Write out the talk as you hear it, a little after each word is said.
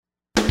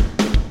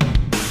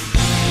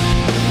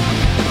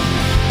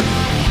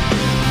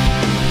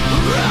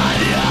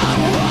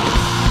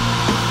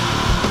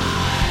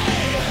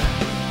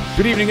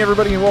Good evening,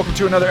 everybody, and welcome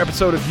to another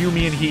episode of You,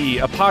 Me, and He,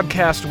 a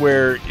podcast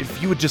where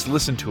if you would just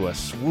listen to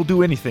us, we'll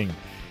do anything.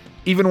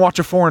 Even watch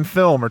a foreign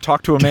film or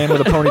talk to a man with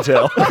a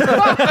ponytail.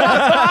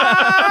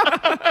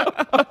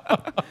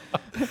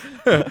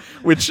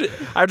 Which,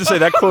 I have to say,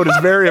 that quote is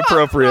very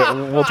appropriate.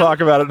 We'll talk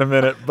about it in a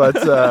minute.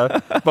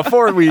 But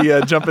before we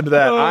jump into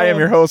that, I am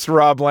your host,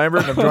 Rob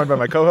Lambert, and I'm joined by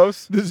my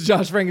co-host. This is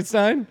Josh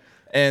Frankenstein.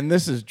 And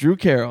this is Drew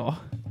Carroll.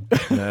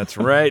 That's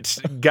right.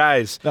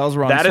 Guys, that was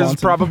Ron that Swanson. Is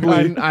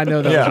probably... I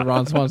know that was a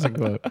Ron Swanson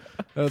quote.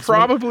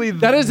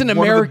 That is an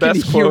American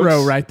hero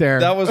quotes. right there.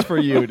 That was for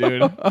you,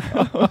 dude.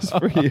 That was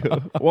for you.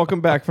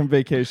 Welcome back from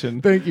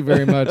vacation. Thank you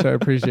very much. I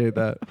appreciate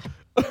that.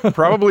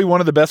 Probably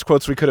one of the best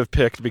quotes we could have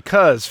picked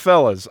because,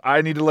 fellas,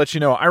 I need to let you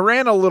know, I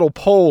ran a little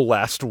poll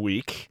last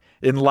week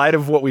in light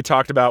of what we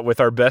talked about with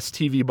our best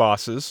TV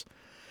bosses.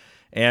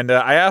 And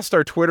I asked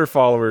our Twitter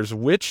followers,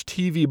 which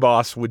TV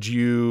boss would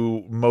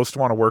you most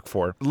want to work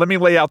for? Let me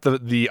lay out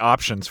the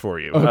options for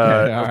you.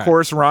 Okay, of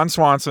course, Ron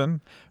Swanson,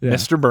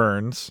 Mr.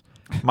 Burns,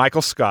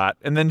 Michael Scott,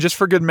 and then just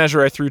for good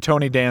measure, I threw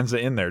Tony Danza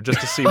in there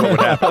just to see what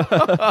would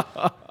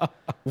happen.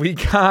 We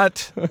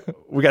got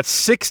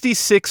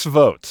 66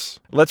 votes.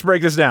 Let's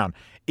break this down.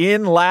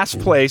 In last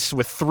place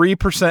with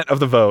 3% of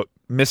the vote,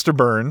 Mr.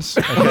 Burns.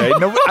 Okay,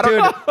 no,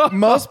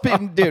 most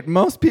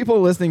people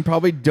listening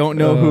probably don't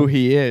know who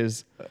he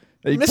is.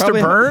 Mr.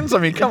 Burns? I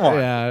mean, come on.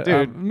 Yeah,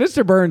 dude.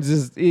 Mr. Burns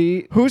is...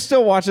 Who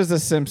still watches The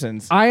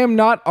Simpsons? I am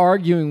not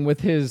arguing with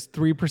his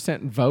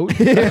 3% vote.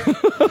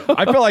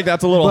 I feel like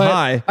that's a little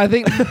high. I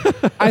think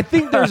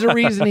there's a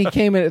reason he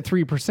came in at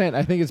 3%.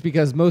 I think it's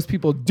because most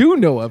people do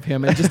know of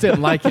him and just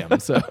didn't like him.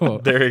 So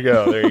There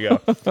you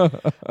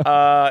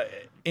go.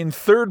 In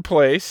third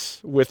place,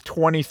 with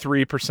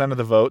 23% of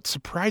the vote,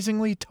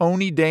 surprisingly,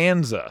 Tony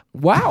Danza.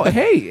 Wow.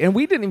 Hey, and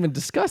we didn't even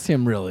discuss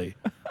him really.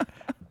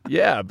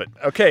 Yeah, but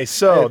okay,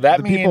 so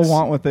that means... people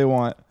want what they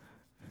want.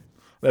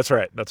 That's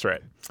right.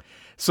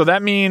 So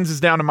that means it's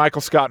down to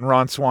Michael Scott and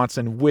Ron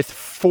Swanson with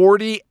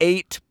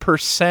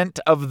 48%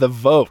 of the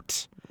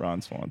vote.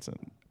 Ron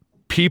Swanson.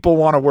 People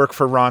want to work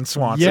for Ron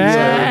Swanson.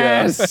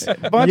 Yes.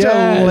 Bunch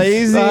of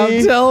lazy...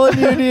 I'm telling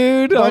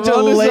you, dude. Bunch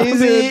of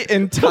lazy,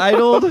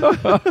 entitled...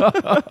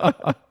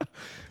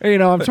 You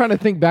know, I'm trying to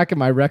think back at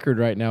my record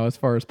right now as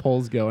far as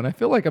polls go, and I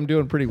feel like I'm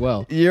doing pretty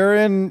well.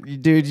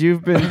 Dude,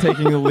 you've been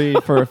taking the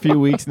lead for a few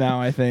weeks now,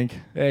 I think.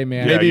 Hey,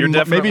 man. Yeah, you're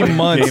maybe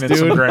months, gaining dude.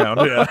 some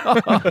ground.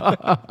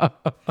 Yeah.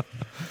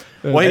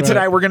 Well, hey,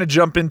 tonight we're going to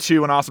jump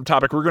into an awesome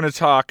topic. We're going to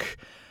talk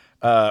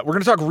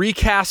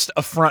recast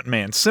a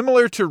frontman,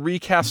 similar to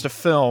recast a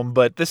film,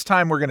 but this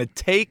time we're going to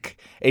take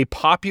a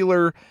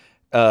popular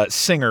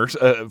singer,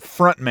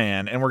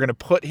 frontman, and we're going to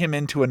put him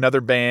into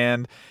another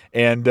band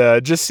and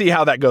just see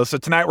how that goes. So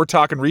tonight we're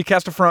talking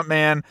recast a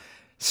frontman,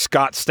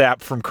 Scott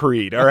Stapp from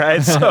Creed. All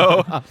right,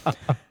 so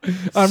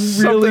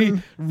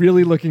I'm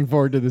really looking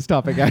forward to this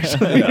topic.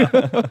 Actually,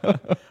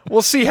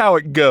 we'll see how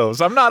it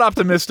goes. I'm not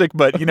optimistic,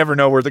 but you never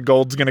know where the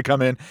gold's going to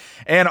come in.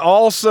 And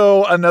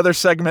also another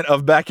segment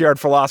of Backyard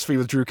Philosophy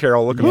with Drew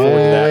Carroll. Looking forward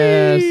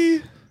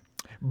to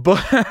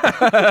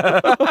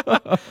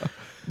that.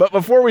 But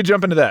before we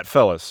jump into that,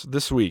 fellas,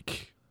 this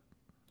week,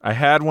 I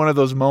had one of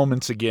those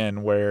moments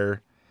again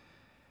where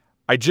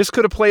I just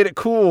could have played it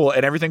cool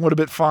and everything would have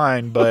been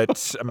fine,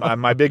 but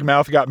my big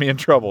mouth got me in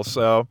trouble.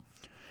 So,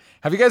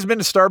 have you guys been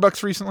to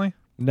Starbucks recently?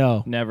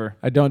 No, never.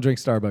 I don't drink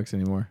Starbucks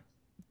anymore.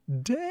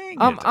 Dang it.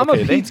 I'm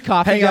a Pete's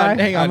coffee guy.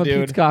 Hang on, I'm a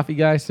dude. Pete's coffee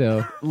guy,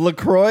 so...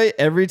 LaCroix,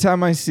 every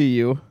time I see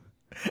you.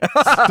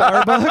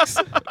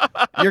 Starbucks?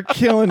 You're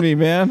killing me,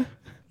 man.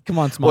 Come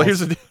on, Smalls.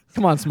 Well,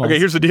 Come on, Smalls. Okay,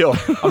 here's the deal.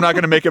 I'm not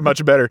going to make it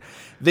much better.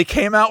 They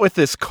came out with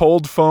this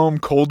cold foam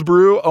cold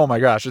brew. Oh my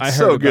gosh, it's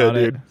so good,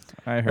 dude.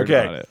 I heard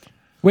about it.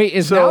 Wait,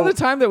 is So- now the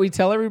time that we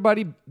tell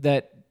everybody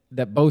that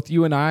both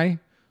you and I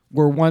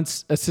were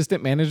once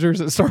assistant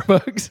managers at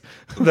Starbucks?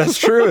 That's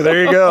true.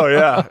 There you go.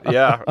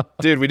 Yeah.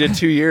 Dude, we did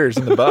 2 years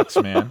in the Bucks,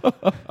 man.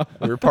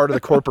 We were part of the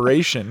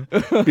corporation.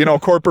 You know,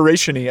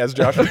 corporation-y, as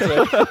Josh would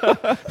say.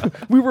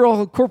 We were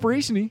all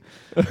corporation-y.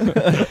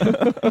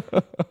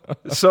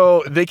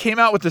 So they came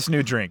out with this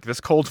new drink,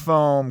 this cold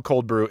foam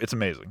cold brew. It's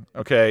amazing.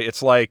 Okay,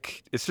 it's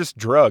just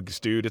drugs,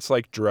 dude. It's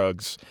like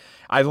drugs.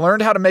 I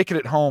learned how to make it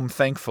at home,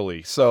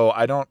 thankfully, so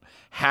I don't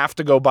have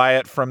to go buy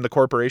it from the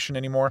corporation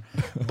anymore.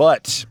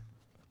 But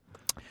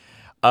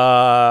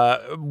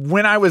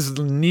when I was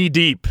knee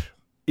deep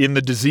in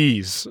the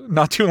disease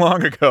not too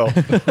long ago,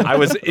 I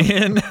was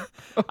in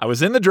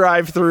the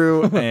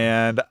drive-thru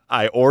and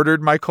I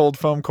ordered my cold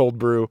foam cold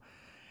brew,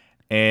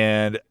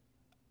 and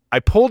I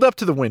pulled up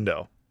to the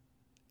window.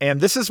 And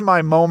this is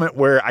my moment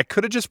where I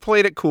could have just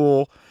played it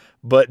cool,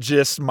 but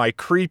just my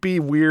creepy,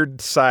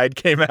 weird side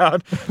came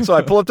out. So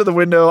I pull up to the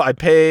window, I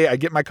pay, I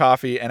get my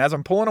coffee, and as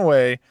I'm pulling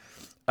away,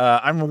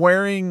 I'm in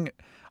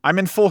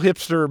full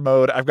hipster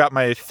mode. I've got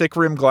my thick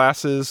rim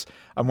glasses.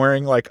 I'm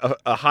wearing like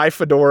a high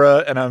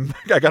fedora, and I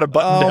got a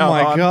button down. Oh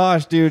my on.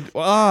 gosh, dude!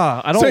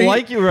 I don't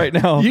like you right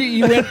now.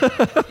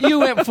 You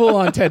went full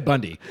on Ted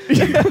Bundy.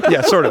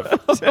 Yeah, sort of.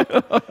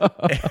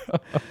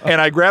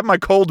 And I grabbed my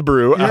cold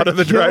brew out of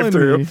the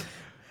drive-thru.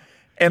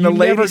 And you the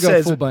lady never go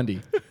says, full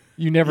Bundy.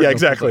 You never. yeah, go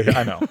full exactly. Bundy.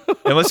 I know.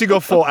 Unless you go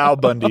full Al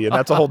Bundy, and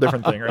that's a whole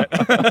different thing, right?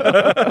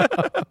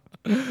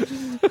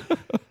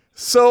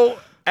 So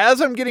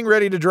as I'm getting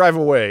ready to drive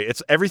away,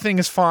 everything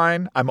is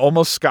fine. I'm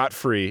almost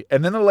scot-free.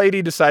 And then the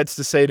lady decides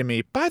to say to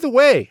me, by the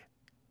way,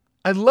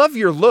 I love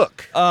your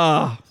look.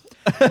 Now,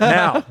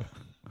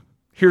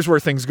 here's where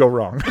things go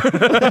wrong.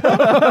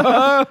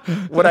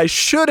 What I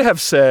should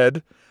have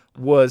said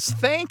was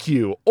thank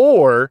you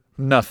or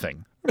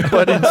nothing.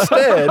 But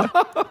instead,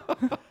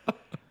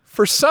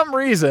 for some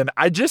reason,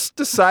 I just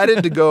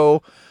decided to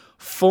go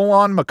full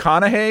on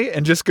McConaughey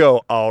and just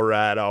go, all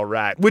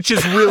right, which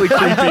is really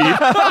creepy.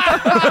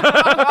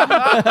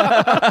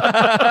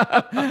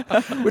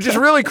 Which is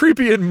really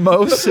creepy in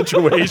most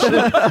situations.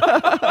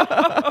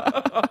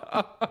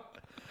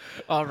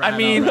 All right. I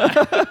mean,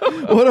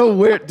 What a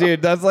weird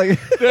dude. That's like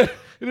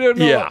no.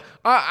 Yeah.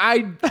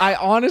 I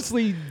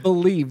honestly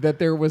believe that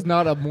there was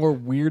not a more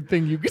weird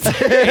thing you could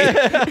say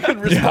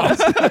in response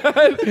to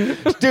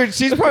that. dude,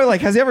 she's probably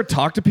like, has he ever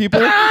talked to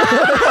people?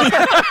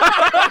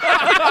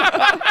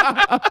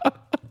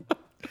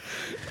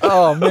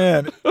 oh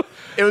man.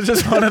 It was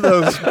just one of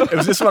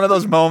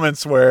those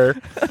moments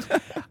where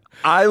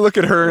I look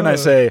at her and I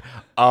say,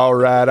 all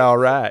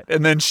right.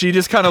 And then she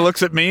just kind of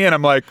looks at me and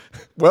I'm like,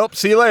 well,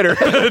 see you later.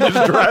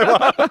 Just drive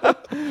off.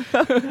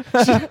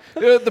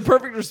 The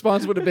perfect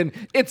response would have been,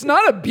 it's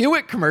not a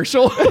Buick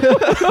commercial.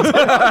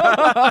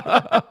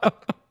 That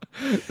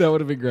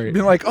would have been great.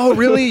 Being like, oh,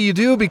 really? You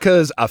do?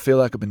 Because I feel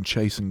like I've been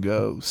chasing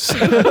ghosts.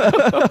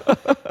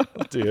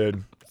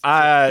 Dude.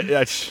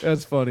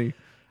 That's funny.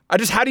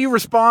 How do you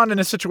respond in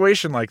a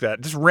situation like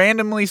that? Just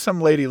randomly some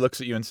lady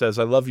looks at you and says,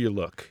 I love your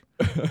look.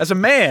 As a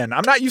man,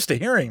 I'm not used to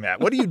hearing that.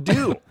 What do you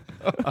do?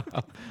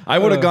 I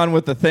would have gone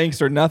with the thanks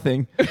or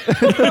nothing.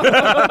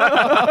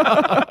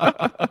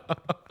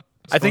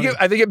 I think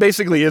it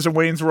basically is a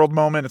Wayne's World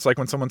moment. It's like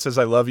when someone says,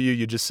 I love you,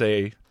 you just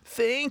say,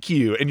 thank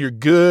you. And you're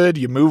good.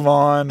 You move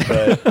on.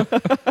 But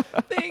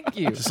Thank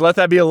you. just let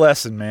that be a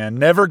lesson, man.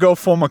 Never go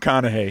full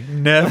McConaughey.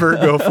 Never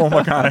go full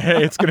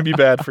McConaughey. It's going to be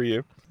bad for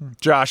you.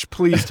 Josh,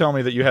 please tell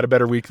me that you had a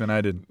better week than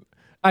I did.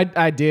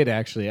 I did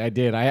actually. I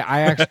did. I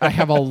actually I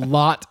have a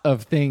lot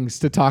of things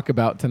to talk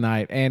about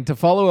tonight. And to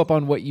follow up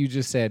on what you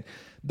just said,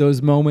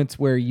 those moments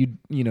where you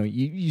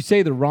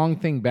say the wrong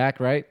thing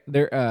back, right?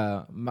 There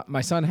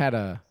my son had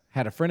a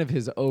friend of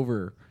his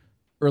over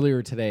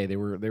earlier today. They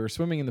were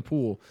swimming in the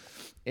pool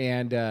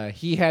and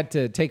he had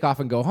to take off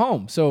and go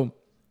home. So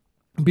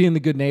being the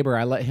good neighbor,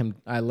 I let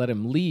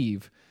him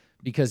leave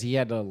because he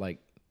had to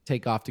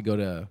take off to go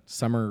to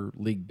summer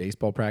league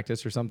baseball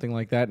practice or something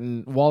like that.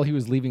 And while he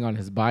was leaving on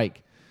his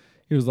bike,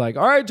 he was like,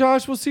 all right,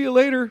 Josh, we'll see you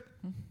later.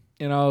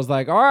 And I was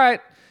like, all right,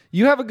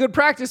 you have a good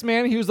practice,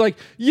 man. He was like,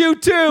 you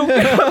too.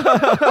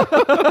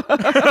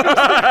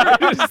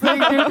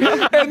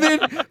 And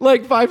then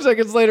 5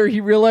 seconds later,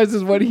 he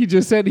realizes what he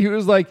just said. He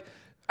was like,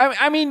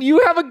 I mean,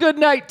 you have a good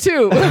night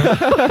too.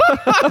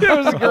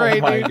 It was great.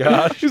 Oh my dude.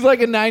 gosh. He was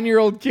like a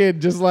 9-year-old kid,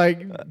 just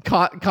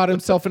caught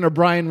himself in a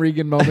Brian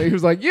Regan moment. He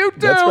was like, "You too."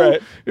 That's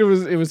right. It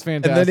was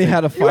fantastic. And then he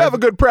had You have a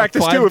good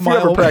practice too if you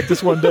ever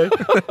practice one day.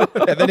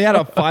 And then he had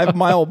a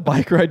 5-mile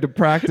bike ride to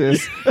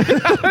practice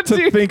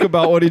to think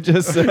about what he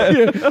just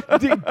said.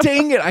 Dude,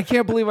 dang it! I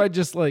can't believe I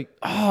just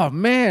oh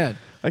man.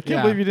 I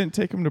can't believe you didn't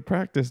take him to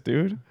practice,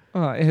 dude.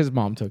 His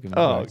mom took him.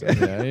 Oh, okay.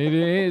 Yeah,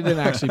 he didn't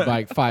actually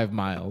bike 5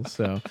 miles.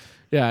 So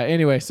yeah.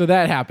 Anyway, so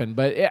that happened.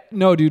 But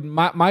no, dude,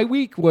 my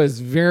week was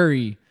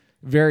very,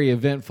 very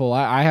eventful.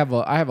 I have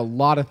a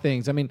lot of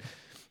things. I mean,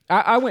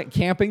 I went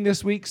camping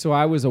this week, so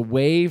I was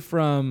away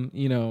from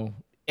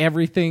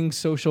everything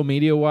social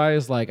media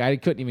wise. I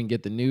couldn't even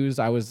get the news.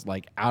 I was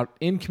out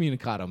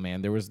incommunicado,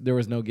 man. There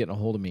was no getting a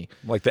hold of me.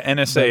 Like the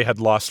NSA had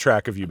lost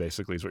track of you,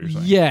 basically, is what you're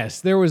saying.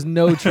 Yes, there was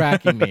no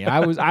tracking me. I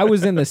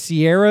was in the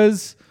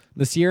Sierras,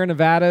 the Sierra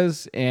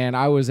Nevadas, and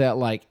I was at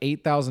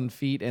 8,000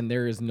 feet, and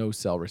there is no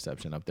cell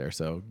reception up there.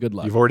 So good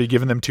luck. You've already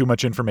given them too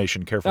much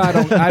information. Careful. I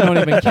don't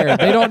even care.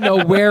 They don't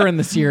know where in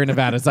the Sierra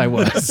Nevadas I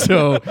was.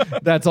 So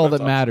that's all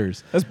that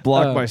matters. That's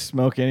blocked by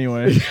smoke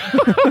anyway.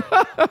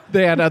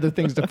 They had other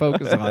things to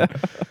focus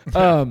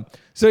on.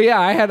 So yeah,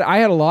 I had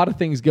a lot of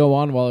things go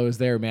on while I was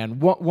there,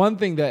 man. One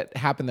thing that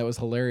happened that was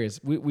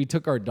hilarious, we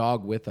took our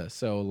dog with us.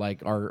 So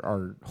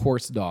our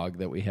horse dog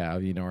that we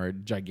have, our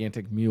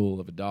gigantic mule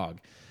of a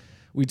dog.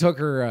 We took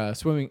her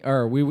swimming,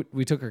 or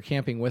we took her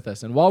camping with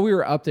us. And while we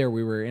were up there,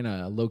 we were in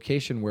a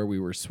location where we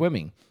were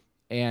swimming.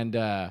 And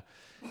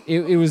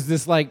it was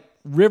this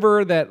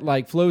river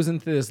that flows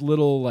into this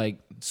little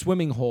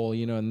swimming hole,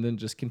 and then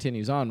just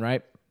continues on,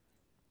 right?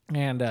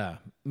 And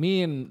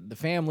me and the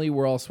family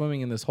were all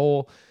swimming in this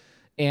hole,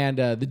 and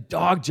the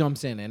dog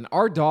jumps in, and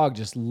our dog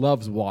just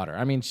loves water.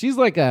 I mean, she's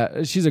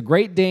a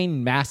Great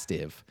Dane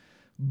Mastiff,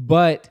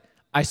 but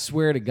I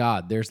swear to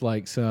God, there's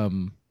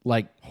some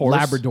Horse?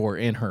 Labrador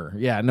in her.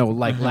 Yeah, no,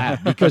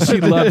 lab, because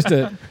she loves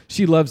to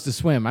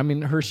swim. I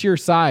mean, her sheer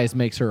size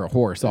makes her a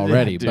horse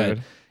already, but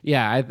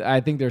yeah,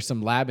 I think there's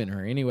some lab in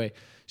her. Anyway,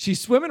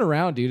 she's swimming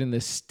around, dude, and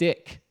this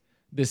stick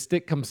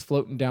comes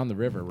floating down the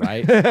river,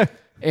 right?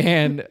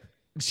 And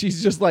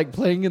she's just like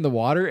playing in the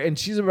water, and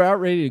she's about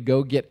ready to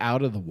go get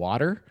out of the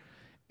water,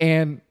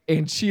 and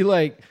she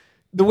like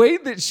the way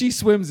that she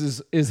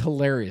swims is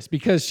hilarious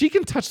because she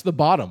can touch the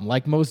bottom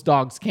like most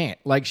dogs can't.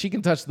 Like she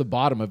can touch the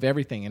bottom of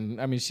everything, and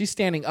I mean she's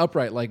standing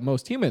upright like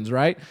most humans,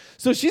 right?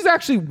 So she's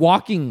actually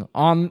walking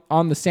on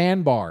the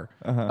sandbar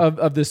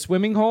of the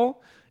swimming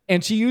hole,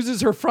 and she uses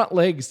her front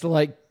legs to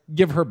like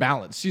give her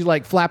balance. She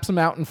like flaps them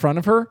out in front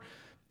of her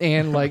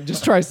and like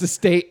just tries to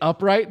stay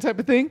upright type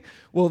of thing.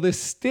 Well, this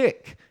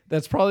stick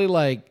that's probably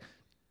like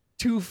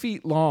 2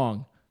 feet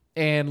long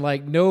and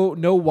like no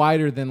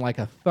wider than like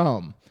a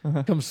thumb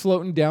comes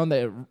floating down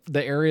the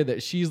area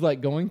that she's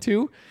like going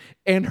to,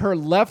 and her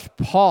left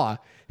paw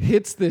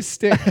hits this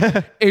stick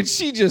and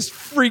she just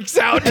freaks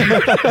out.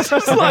 It's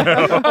just like,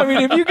 I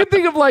mean, if you could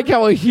think of like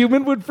how a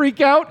human would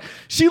freak out,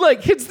 she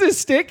like hits this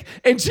stick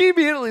and she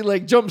immediately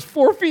like jumps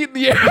 4 feet in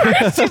the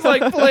air. She's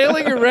like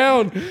flailing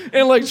around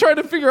and like trying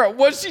to figure out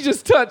what she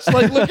just touched,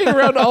 like looking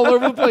around all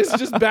over the place,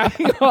 just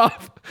backing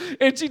off.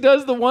 And she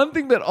does the one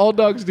thing that all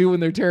dogs do when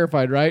they're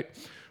terrified, right?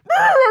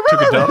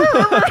 Took a dump?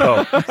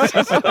 Oh.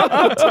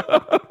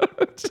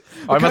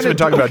 I must have been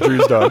talking about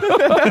Drew's dog.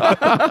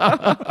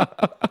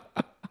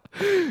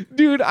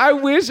 Dude, I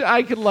wish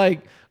I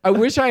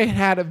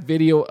had a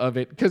video of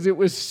it because it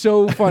was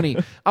so funny.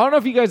 I don't know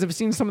if you guys have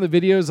seen some of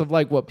the videos of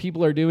like what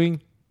people are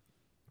doing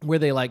where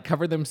they like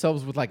cover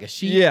themselves with like a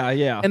sheet.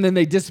 Yeah. And then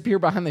they disappear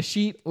behind the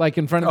sheet like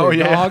in front of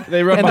their dog.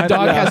 They run and the behind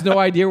dog them, yeah. has no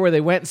idea where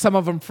they went. Some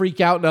of them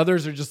freak out and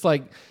others are just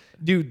like,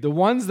 dude, the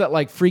ones that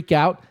like freak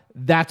out,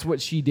 that's what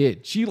she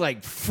did. She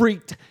like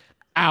freaked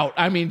out.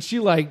 I mean, she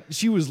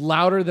was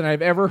louder than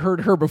I've ever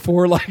heard her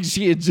before. Like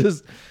she had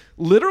just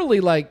literally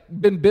like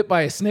been bit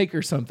by a snake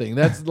or something.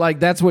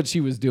 That's what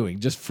she was doing,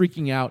 just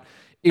freaking out.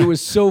 It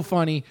was so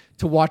funny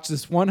to watch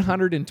this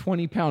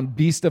 120-pound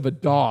beast of a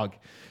dog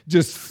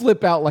just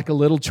flip out like a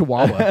little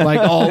chihuahua, like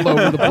all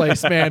over the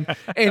place, man.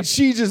 And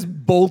she just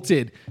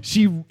bolted.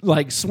 She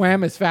like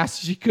swam as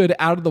fast as she could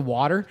out of the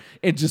water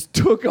and just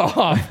took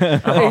off.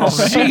 And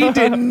she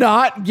did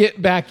not get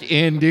back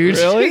in, dude.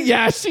 Really?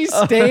 She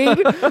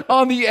stayed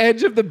on the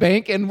edge of the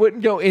bank and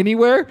wouldn't go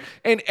anywhere.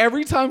 And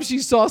every time she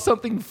saw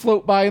something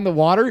float by in the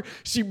water,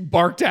 she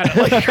barked at it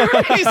like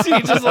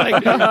crazy. Just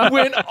like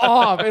went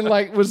off and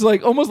like was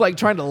like almost like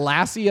trying to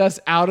lassie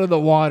us out of the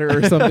water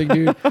or something,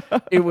 dude.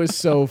 It was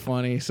so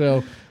funny.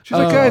 So She's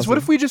like, guys, what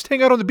if we just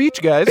hang out on the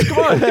beach, guys? Come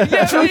on.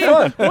 It's really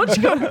fun. Why don't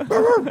you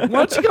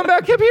come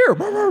back up here?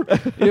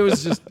 It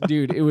was just,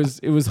 dude, it was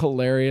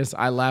hilarious.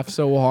 I laughed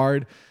so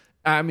hard.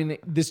 I mean,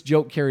 this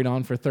joke carried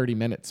on for 30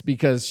 minutes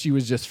because she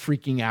was just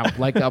freaking out,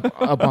 like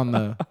up on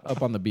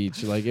the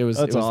beach. Like it was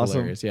awesome.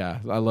 hilarious. Yeah,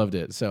 I loved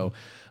it. So,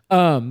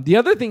 the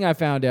other thing I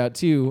found out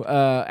too,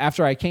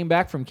 after I came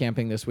back from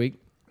camping this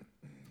week,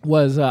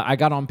 was I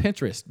got on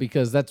Pinterest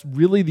because that's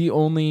really the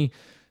only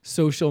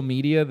social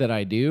media that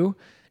I do.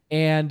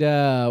 And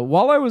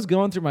while I was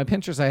going through my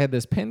Pinterest, I had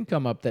this pin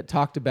come up that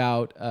talked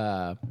about,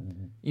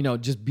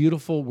 just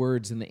beautiful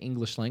words in the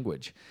English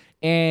language.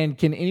 And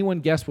can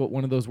anyone guess what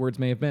one of those words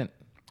may have been?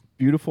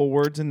 Beautiful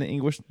words in the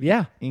English.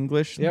 Yeah.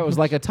 English. Yeah, it was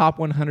like a top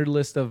 100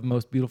 list of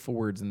most beautiful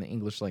words in the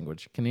English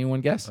language. Can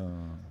anyone guess?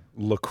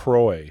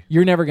 LaCroix.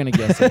 You're never going to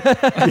guess it.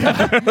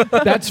 Yeah.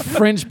 That's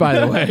French, by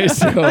the way.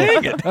 So,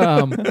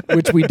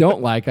 which we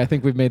don't like. I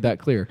think we've made that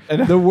clear.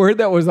 The word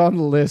that was on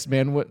the list,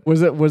 man,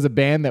 was a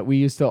band that we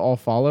used to all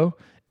follow.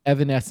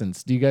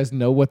 Evanescence. Do you guys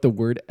know what the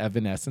word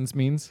evanescence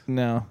means?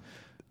 No.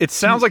 It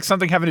sounds like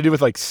something having to do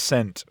with like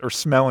scent or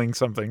smelling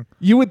something.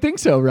 You would think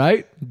so,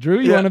 right?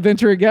 Drew, you want to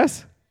venture a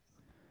guess?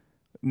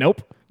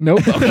 Nope. The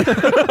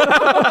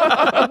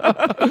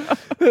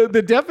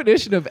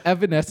definition of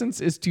evanescence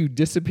is to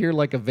disappear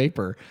like a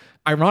vapor.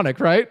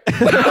 Ironic, right?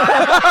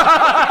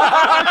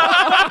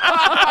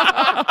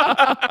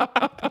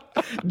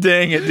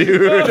 Dang it,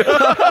 dude.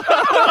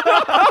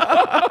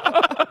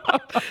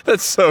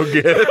 That's so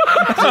good.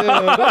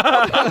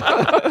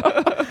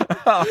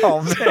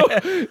 Oh,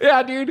 man.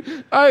 Yeah,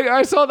 dude.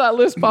 I saw that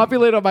list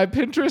populate on my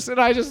Pinterest and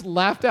I just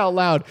laughed out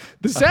loud.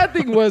 The sad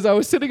thing was I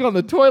was sitting on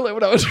the toilet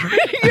when I was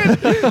reading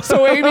it,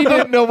 so Amy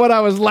didn't know what I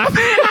was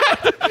laughing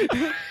at.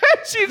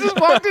 She just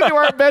walked into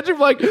our bedroom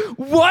like,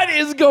 what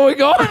is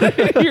going on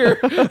here?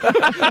 Because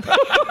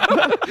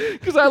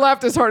I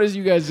laughed as hard as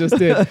you guys just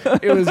did.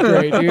 It was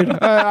great, dude.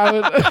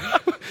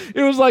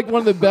 It was like one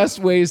of the best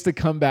ways to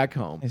come back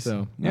home.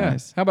 So, yeah.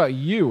 Nice. How about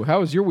you? How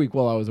was your week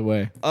while I was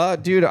away?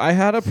 Dude, I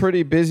had a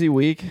pretty busy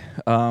week.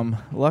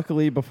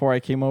 Luckily, before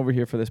I came over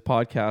here for this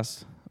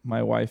podcast,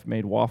 my wife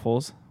made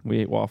waffles. We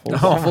ate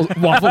waffles.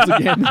 Waffles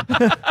again.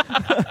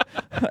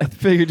 I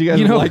figured you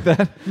guys would like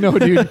that. No,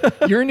 dude.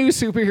 Your new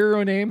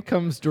superhero name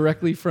comes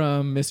directly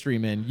from Mystery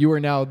Men. You are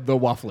now the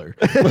Waffler.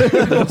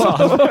 That's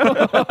awesome.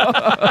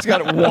 It's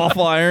got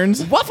waffle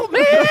irons. Waffle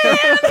Man!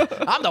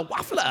 I'm the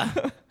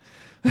Waffler.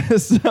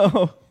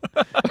 So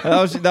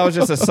that was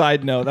just a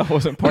side note. That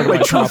wasn't part of my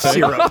truth topic.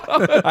 syrup.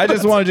 I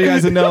just wanted you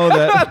guys to know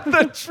that.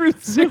 The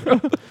truth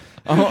syrup.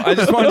 I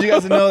just wanted you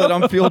guys to know that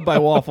I'm fueled by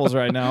waffles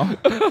right now.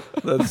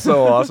 That's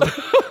so awesome.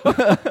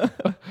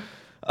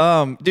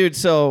 Dude,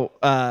 so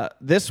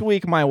this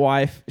week my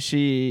wife,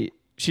 she's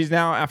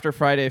now after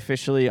Friday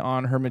officially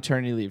on her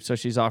maternity leave, so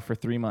she's off for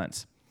 3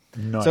 months.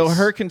 Nice. So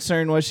her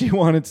concern was she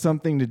wanted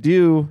something to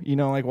do,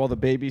 like while the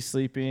baby's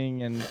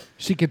sleeping, and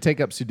She could take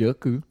up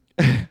Sudoku.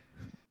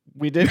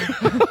 we did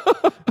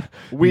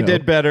we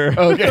did better.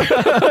 Okay.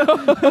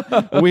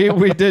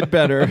 we did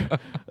better.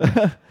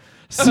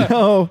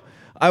 So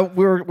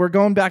we're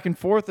going back and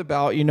forth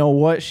about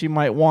what she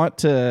might want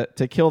to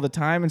kill the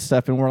time and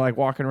stuff, and we're like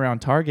walking around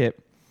Target.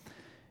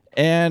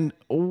 And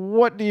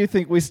what do you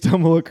think we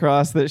stumble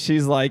across that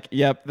she's like,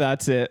 yep,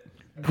 that's it.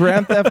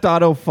 Grand Theft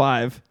Auto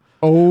 5.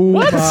 Oh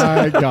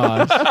my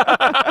gosh.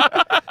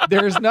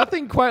 There's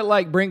nothing quite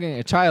like bringing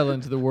a child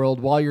into the world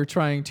while you're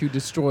trying to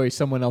destroy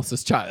someone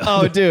else's child.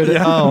 Oh, dude.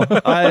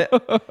 Yeah.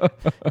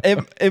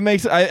 It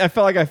makes I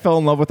felt like I fell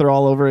in love with her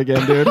all over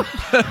again, dude.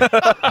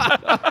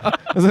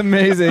 It was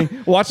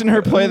amazing. Watching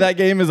her play that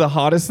game is the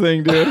hottest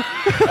thing, dude.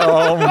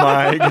 Oh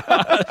my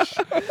gosh.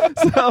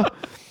 So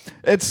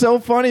it's so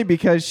funny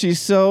because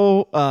she's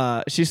so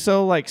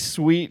like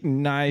sweet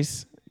and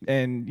nice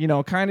and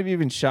kind of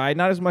even shy.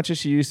 Not as much as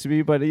she used to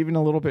be, but even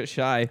a little bit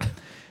shy.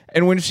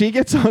 And when she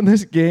gets on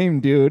this game,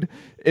 dude,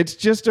 it's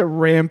just a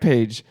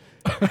rampage.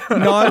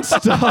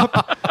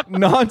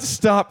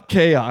 Nonstop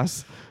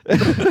chaos.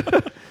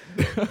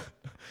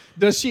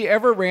 Does she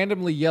ever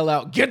randomly yell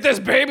out, "Get this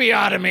baby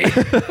out of me"?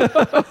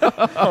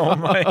 Oh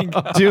my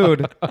god.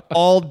 Dude,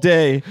 all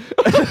day.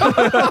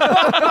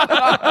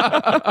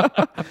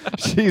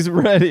 She's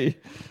ready.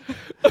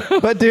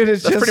 But dude,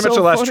 it's That's just pretty much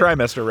so the last funny.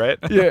 trimester, right?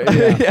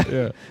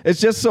 Yeah. It's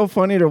just so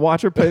funny to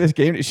watch her play this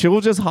game. She'll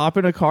just hop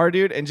in a car,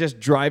 dude, and just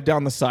drive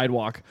down the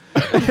sidewalk.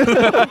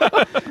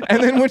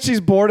 And then when she's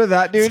bored of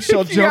that, dude,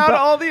 she'll jump out out.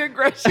 all the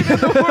aggression in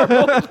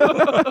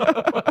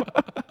the world.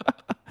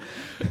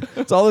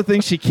 It's all the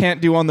things she can't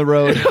do on the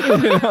road.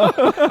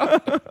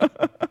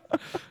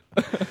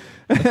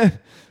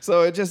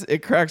 So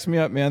it cracks me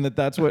up, man,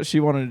 that's what she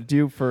wanted to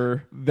do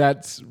for.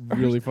 That's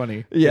really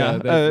funny.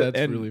 That's That's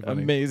really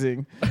funny.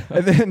 amazing.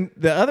 And then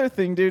the other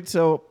thing, dude,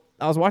 so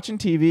I was watching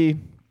TV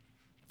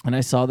and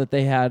I saw that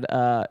they had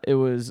it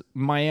was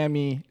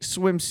Miami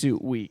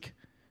swimsuit week,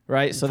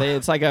 right? So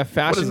it's like a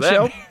fashion that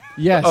show. mean?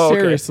 Yeah, Oh,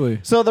 okay. seriously.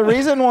 So the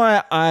reason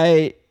why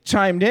I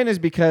chimed in is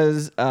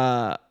because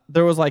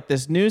there was like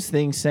this news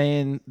thing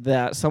saying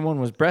that someone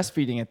was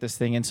breastfeeding at this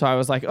thing. And so I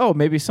was like, oh,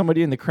 maybe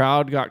somebody in the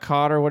crowd got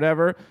caught or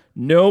whatever.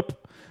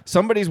 Nope.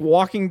 Somebody's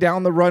walking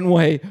down the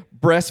runway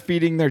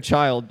breastfeeding their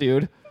child,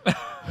 dude.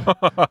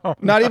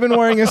 Not even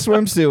wearing a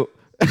swimsuit.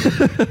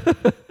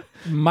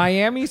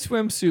 Miami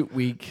swimsuit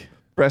week.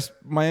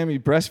 Miami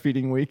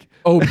breastfeeding week.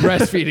 Oh,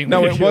 breastfeeding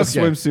No, week. it was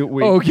Okay. swimsuit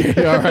week.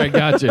 Okay, all right,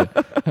 gotcha.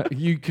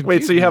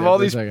 Wait, so you have all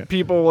these people.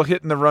 people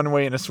hitting the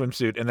runway in a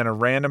swimsuit, and then a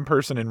random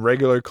person in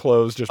regular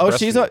clothes just. Oh,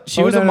 she was no,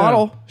 a no,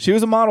 model. no. She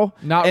was a model.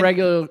 Not And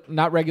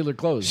regular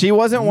clothes. She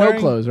wasn't no wearing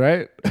clothes,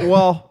 right?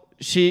 Well,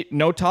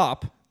 no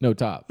top. No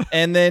top.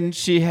 And then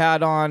she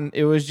had on,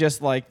 it was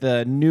just like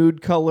the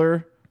nude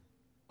color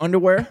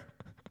underwear.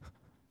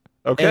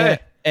 Okay.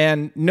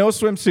 And no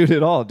swimsuit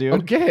at all, dude.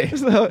 Okay.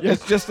 So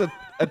it's just a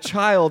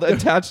child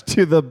attached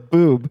to the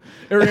boob.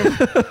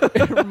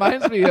 It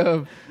reminds me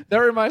of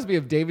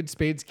David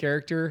Spade's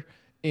character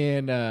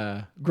in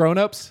Grown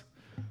Ups,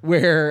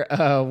 where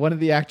one of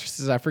the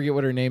actresses, I forget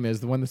what her name is,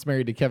 the one that's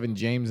married to Kevin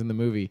James in the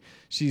movie,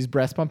 she's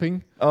breast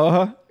pumping.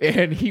 Uh-huh.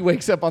 And he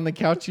wakes up on the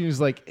couch and he's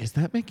like, "Is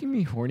that making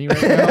me horny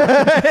right now?"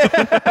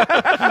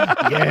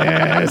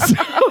 Yes.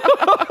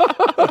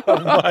 Oh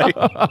my.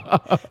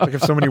 I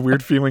have so many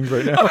weird feelings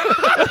right now.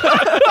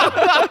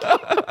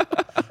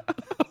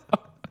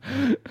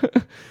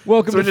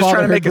 Welcome So we're to just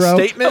trying to fatherhood, make a bro.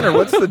 statement, or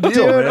what's the deal,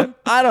 Dude, man?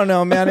 I don't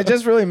know, man. It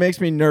just really makes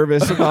me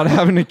nervous about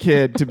having a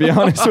kid, to be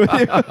honest with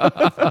you.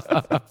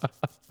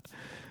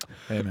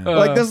 Hey, man.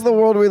 Like, this is the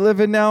world we live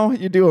in now.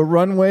 You do a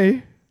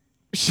runway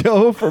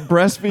show for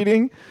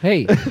breastfeeding.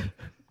 Hey,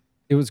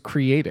 it was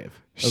creative.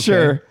 Okay?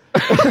 Sure.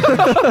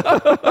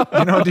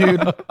 You know,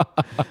 dude,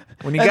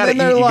 when you And gotta then eat,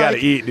 they're you like, gotta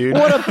eat, dude.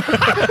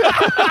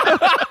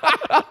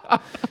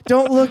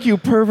 Don't look, you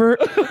pervert.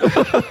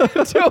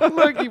 Don't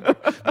look, you,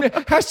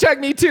 hashtag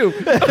me too.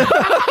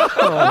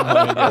 Oh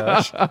my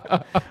gosh.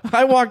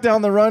 I walked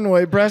down the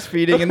runway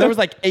breastfeeding, and there was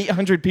like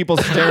 800 people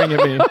staring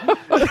at me.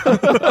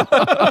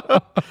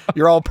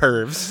 You're all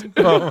pervs.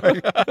 Oh my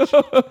gosh.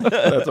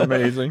 That's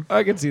amazing.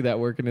 I can see that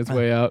working its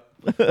way out.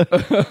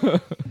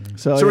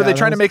 So were they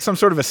trying to make some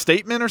sort of a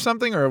statement or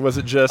something, or was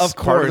it just Of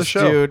part of the course,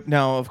 show? dude.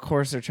 No, of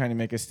course they're trying to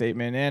make a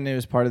statement, and it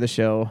was part of the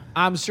show.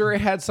 I'm sure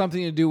it had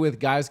something to do with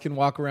guys can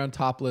walk around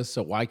topless,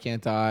 so why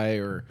can't I?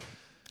 Or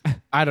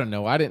I don't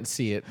know. I didn't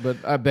see it, but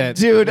I bet,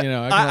 Dude, You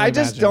know, I can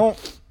just imagine.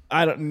 don't.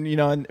 I don't. You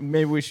know, and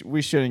maybe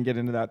we shouldn't get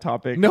into that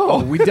topic. No,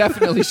 we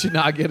definitely should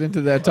not get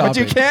into that topic. But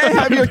you can't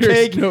have your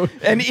There's cake no-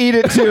 and eat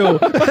it too.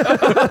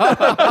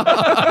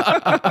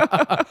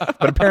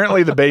 But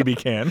apparently the baby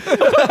can.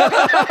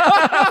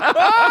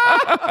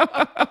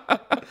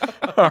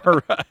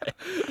 All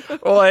right.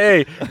 Well,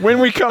 hey, when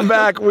we come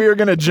back, we are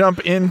going to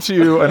jump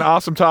into an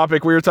awesome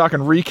topic. We were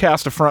talking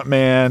recast a front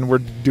man. We're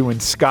doing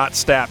Scott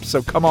Stapp.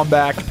 So come on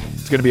back.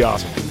 It's going to be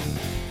awesome.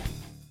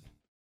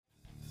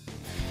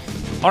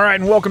 All right,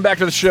 and welcome back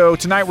to the show.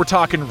 Tonight we're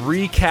talking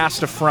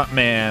recast a front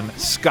man,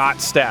 Scott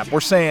Stapp.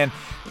 We're saying,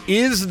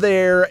 is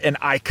there an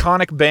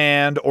iconic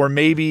band or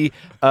maybe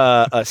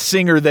a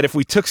singer that if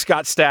we took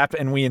Scott Stapp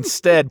and we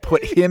instead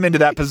put him into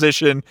that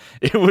position,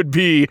 it would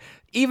be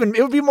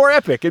more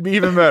epic. It'd be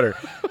even better.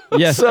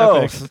 Yes.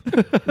 So,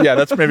 epic. yeah,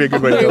 that's maybe a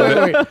good way to do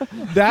it. Wait.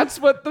 That's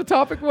what the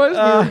topic was?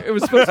 It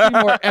was supposed to be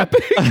more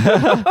epic?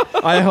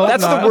 I hope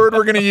That's not. the word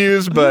we're going to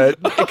use, but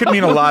it could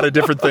mean a lot of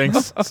different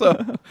things. So,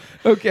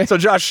 Okay. so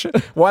Josh,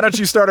 why don't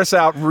you start us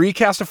out?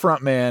 Recast a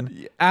front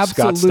man. Scott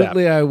Stapp.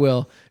 Absolutely, I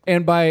will.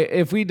 And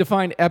if we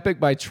define epic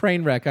by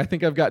train wreck, I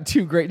think I've got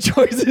two great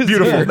choices.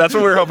 Beautiful. here. That's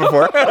what we were hoping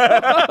for.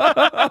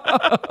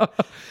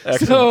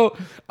 So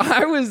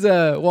I was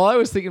while I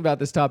was thinking about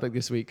this topic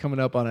this week, coming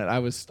up on it, I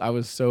was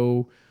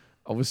so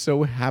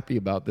happy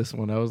about this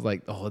one. I was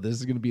like, oh, this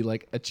is gonna be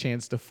like a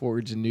chance to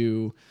forge a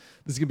new.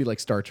 This is gonna be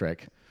like Star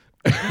Trek.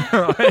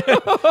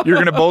 You're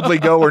going to boldly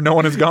go where no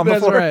one has gone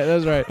That's before. right.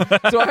 That's right.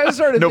 So I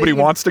started. Nobody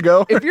thinking, wants to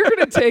go. If you're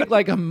gonna take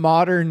like a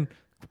modern,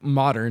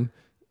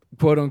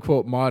 quote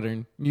unquote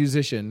modern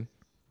musician.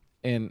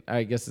 And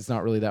I guess it's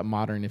not really that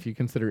modern if you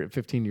consider it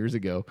 15 years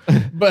ago,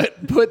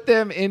 but put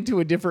them into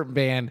a different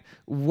band.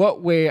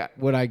 What way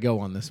would I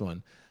go on this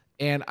one?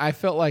 And I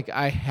felt like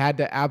I had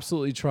to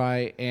absolutely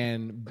try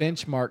and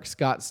benchmark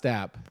Scott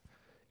Stapp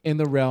in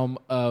the realm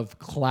of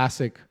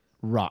classic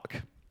rock.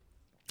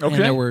 Okay.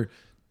 And there were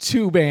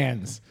two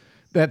bands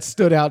that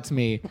stood out to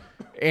me.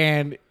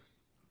 And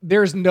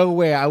there's no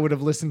way I would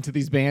have listened to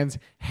these bands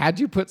had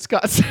you put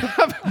Scott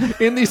Stapp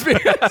in these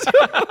bands.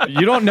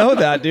 You don't know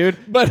that, dude.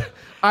 But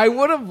I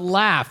would have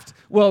laughed.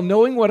 Well,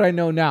 knowing what I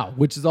know now,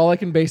 which is all I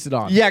can base it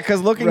on. Yeah,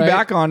 because looking Right?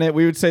 back on it,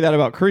 we would say that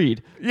about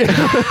Creed.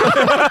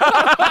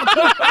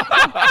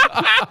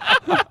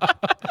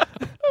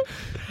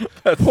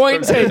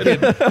 Point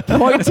taken.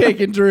 Point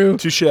taken, Drew.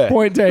 Touché.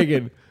 Point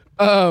taken.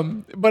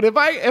 But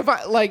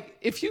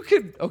if you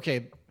could,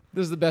 okay,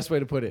 this is the best way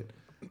to put it.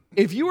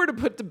 If you were to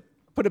put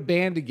a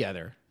band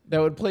together that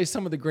would play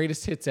some of the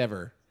greatest hits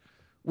ever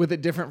with a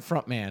different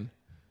frontman,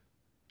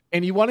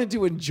 and you wanted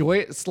to enjoy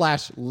it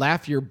 /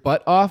 laugh your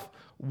butt off,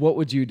 what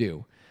would you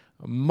do?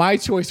 My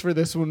choice for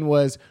this one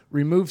was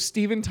remove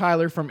Steven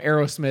Tyler from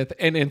Aerosmith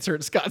and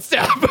insert Scott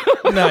Stapp.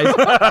 Nice.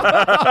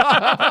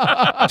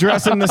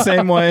 Dress him the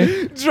same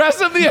way.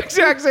 Dress him the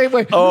exact same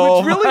way, Oh.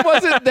 which really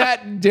wasn't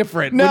that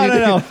different. No, when you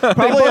no, think-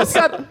 no.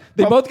 Probably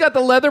They both got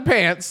the leather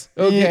pants.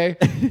 Okay,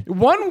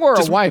 one wore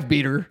a wife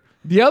beater.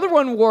 The other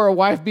one wore a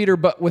wife beater,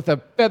 but with a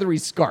feathery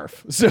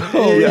scarf. So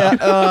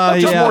Yeah.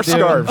 Just yeah, more dude.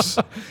 scarves.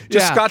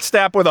 Just Yeah. Scott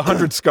Stapp with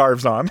 100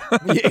 scarves on.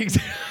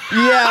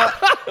 Yeah.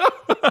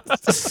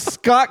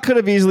 Scott could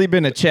have easily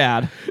been a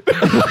Chad.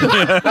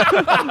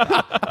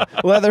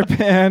 Leather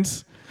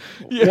pants,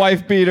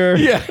 wife beater.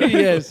 Yeah,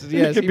 yes.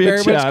 He could be a very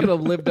much Chad. could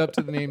have lived up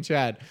to the name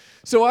Chad.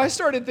 So I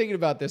started thinking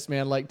about this,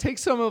 man. Like, take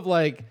some of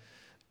like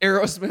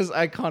Aerosmith's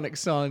iconic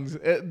songs.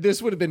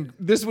 This would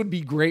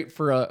be great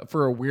for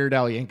a Weird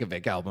Al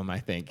Yankovic album. I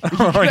think you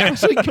can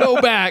actually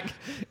go back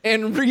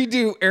and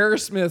redo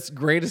Aerosmith's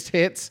greatest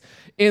hits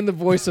in the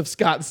voice of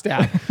Scott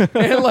Stapp.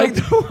 And like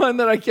the one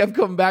that I kept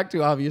coming back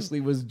to,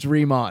 obviously, was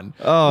 "Dream On."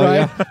 Oh,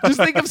 right? yeah. Just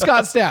think of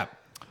Scott Stapp.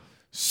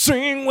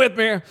 Sing with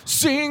me,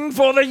 sing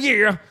for the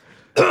year.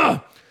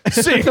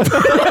 Sing.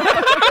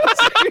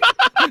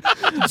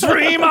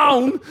 Dream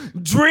on,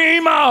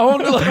 dream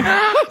on.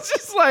 It's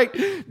just like,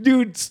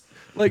 dude,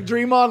 like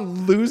Dream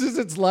On loses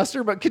its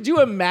luster. But could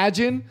you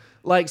imagine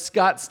like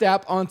Scott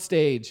Stapp on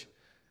stage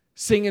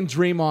singing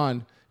Dream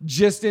On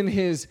just in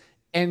his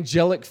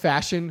angelic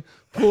fashion,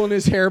 pulling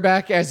his hair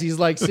back as he's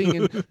like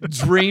singing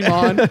Dream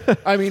On?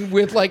 I mean,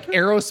 with like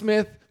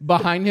Aerosmith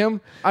behind him.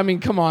 I mean,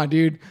 come on,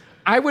 dude.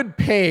 I would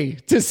pay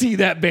to see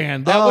that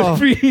band. That would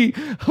be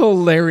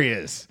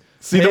hilarious.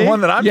 See, the one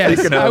that I'm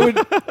thinking I of, would.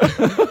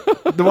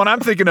 the one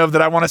I'm thinking of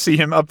that I want to see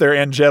him up there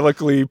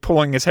angelically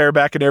pulling his hair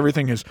back and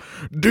everything is,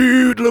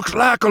 dude looks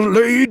like a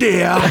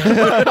lady.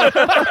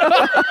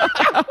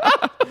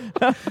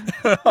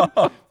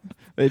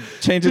 They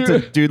changed it to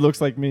dude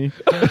looks like me.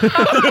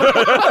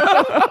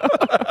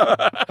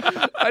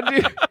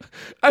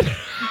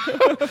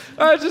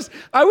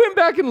 I went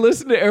back and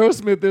listened to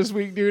Aerosmith this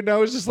week, dude, and I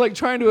was just like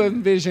trying to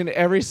envision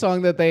every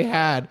song that they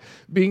had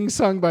being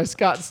sung by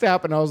Scott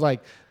Stapp, and I was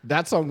like,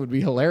 that song would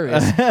be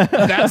hilarious.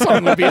 That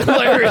song would be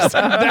hilarious.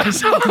 That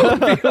song would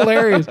be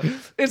hilarious.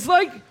 It's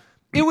like,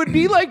 it would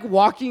be like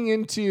walking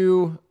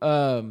into,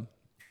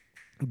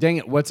 dang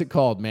it, what's it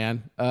called,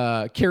 man?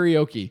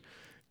 Karaoke.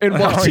 And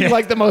watching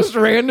like the most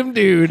random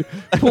dude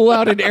pull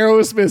out an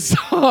Aerosmith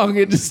song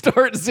and just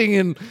start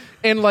singing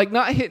and like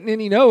not hitting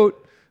any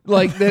note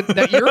like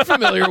that you're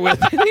familiar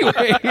with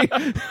anyway.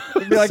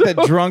 It'd be like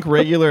that drunk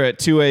regular at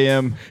 2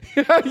 a.m.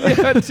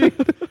 Yeah,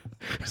 dude.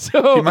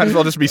 So You might as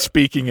well just be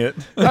speaking it.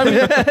 I'm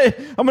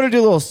gonna do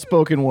a little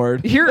spoken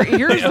word.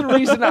 here's the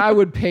reason I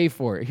would pay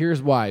for it.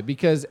 Here's why.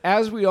 Because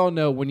as we all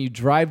know, when you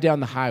drive down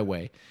the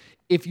highway,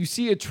 if you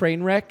see a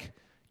train wreck,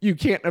 you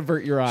can't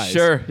avert your eyes.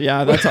 Sure.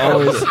 Yeah, that's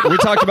always. We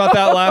talked about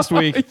that last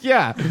week.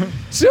 Yeah.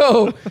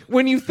 So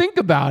when you think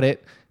about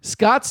it,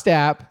 Scott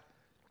Stapp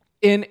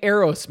in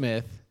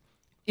Aerosmith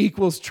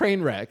equals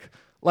train wreck.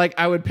 Like,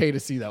 I would pay to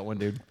see that one,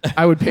 dude.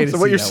 I would pay to see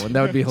that one.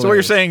 That would be hilarious. So what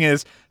you're saying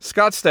is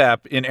Scott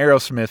Stapp in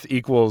Aerosmith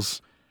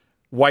equals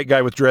white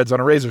guy with dreads on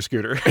a Razor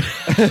scooter.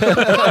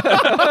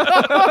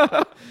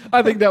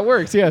 I think that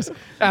works. Yes,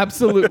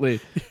 absolutely.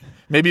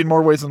 Maybe in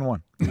more ways than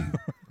one.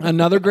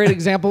 Another great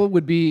example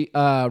would be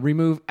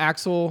remove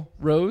Axl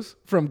Rose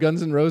from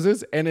Guns N'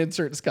 Roses and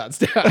insert Scott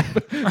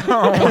Stapp.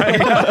 Oh my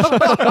gosh.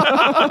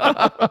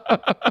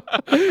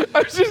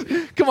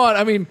 Come on.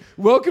 I mean,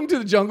 Welcome to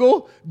the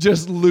Jungle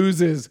just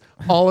loses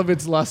all of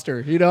its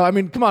luster. You know, I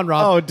mean, come on,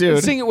 Rob. Oh,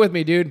 dude. Sing it with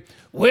me, dude.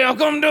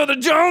 Welcome to the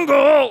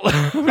jungle.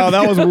 Oh,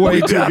 that was way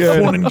too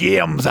good. Fun and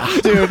games.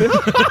 Dude.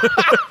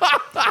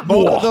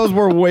 Both of those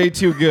were way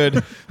too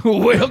good.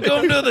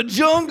 Welcome to the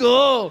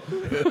jungle.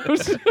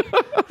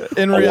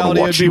 In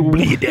reality, it'd be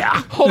bleed.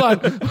 Hold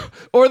on.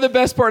 Or the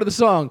best part of the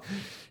song.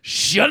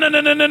 Knees.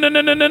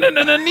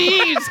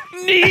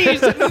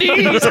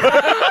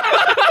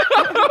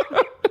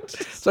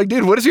 It's like,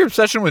 dude, what is your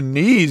obsession with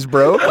knees,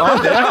 bro?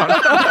 Calm down.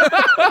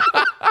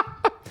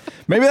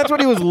 Maybe that's what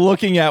he was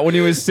looking at when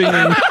he was singing.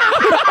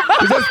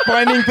 He's just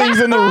finding things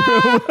in the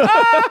room.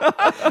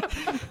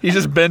 He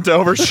just bent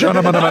over.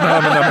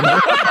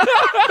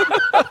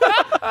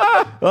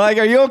 Like,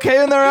 are you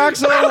okay in there,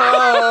 Axel?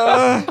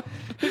 I'm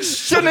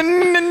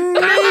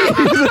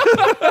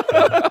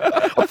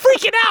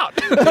freaking out.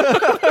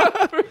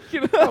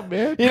 Oh,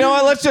 man. You know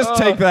what? Let's just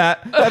take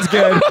that. That's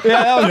good.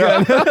 Yeah, that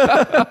was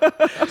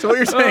good. So what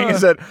you're saying is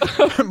that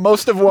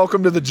most of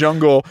Welcome to the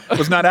Jungle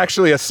was not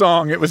actually a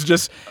song. It was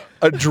just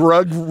a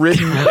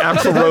drug-ridden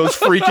Axl Rose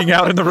freaking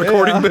out in the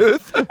recording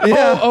booth.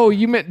 Yeah. Oh,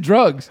 you meant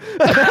drugs.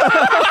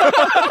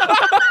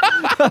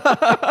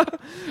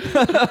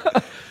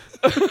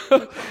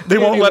 They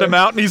won't let him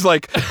out, and he's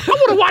like, I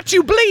want to watch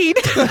you bleed.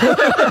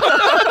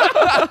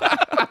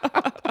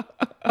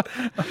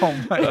 Oh,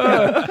 my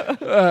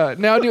God.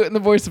 Now do it in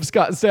the voice of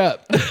Scott Stapp.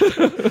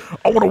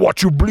 I want to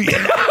watch you bleed.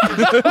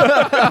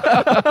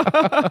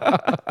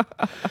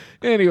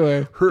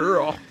 Anyway.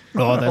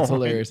 Oh, that's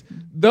hilarious.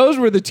 Those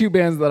were the two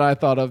bands that I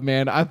thought of,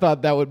 man. I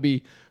thought that would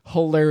be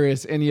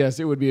hilarious. And yes,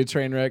 it would be a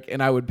train wreck,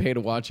 and I would pay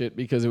to watch it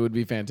because it would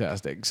be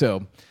fantastic.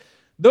 So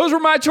those were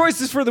my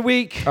choices for the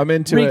week. I'm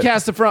into it.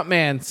 Recast the front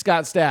man,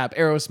 Scott Stapp,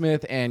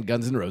 Aerosmith, and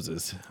Guns N'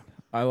 Roses.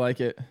 I like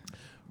it.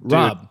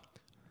 Rob,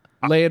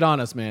 lay it on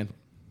us, man.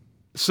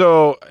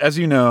 So, as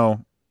you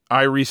know,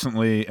 I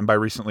recently, and by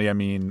recently I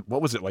mean,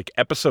 what was it, like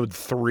episode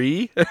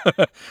 3?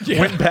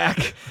 Went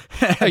back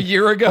A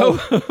year ago.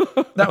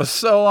 That was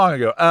so long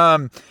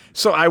ago.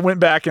 So I went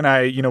back and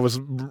I, was,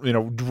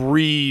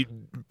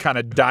 kind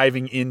of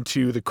diving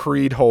into the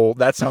Creed hole.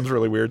 That sounds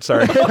really weird.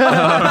 Sorry.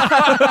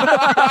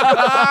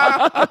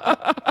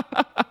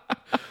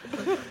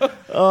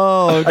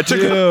 Oh, I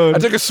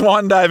took a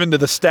swan dive into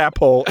the Stapp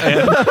hole,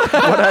 and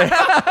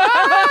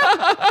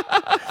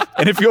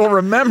and if you'll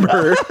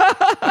remember,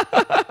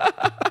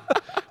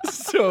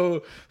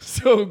 so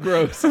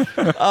gross.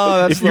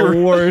 Oh, that's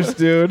the worst,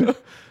 dude.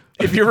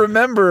 If you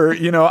remember,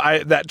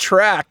 that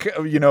track,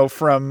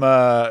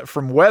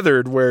 from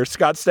Weathered, where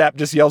Scott Stapp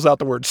just yells out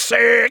the word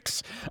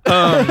 "sex."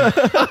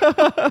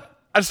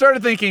 I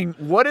started thinking,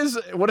 what is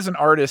an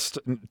artist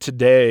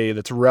today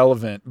that's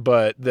relevant,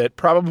 but that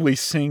probably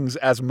sings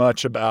as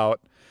much about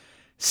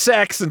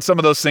sex and some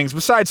of those things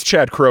besides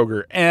Chad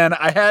Kroeger? And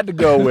I had to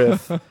go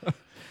with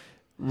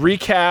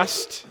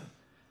recast.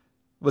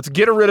 Let's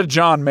get rid of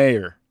John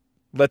Mayer.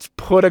 Let's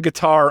put a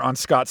guitar on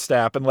Scott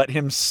Stapp and let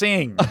him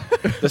sing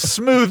the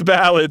smooth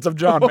ballads of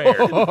John Mayer.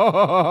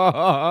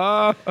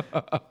 Oh,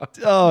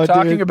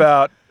 Talking dude.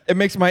 about It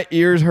makes my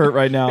ears hurt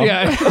right now.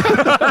 Yeah.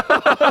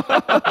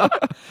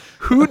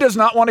 who does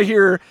not want to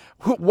hear,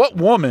 what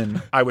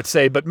woman, I would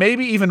say, but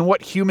maybe even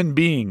what human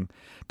being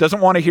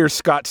doesn't want to hear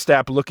Scott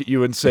Stapp look at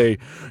you and say,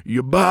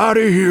 your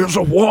body is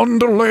a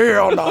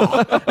wonderland.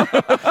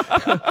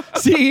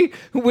 See,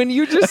 when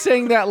you just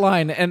sang that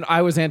line, and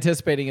I was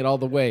anticipating it all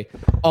the way,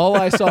 all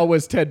I saw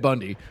was Ted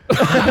Bundy.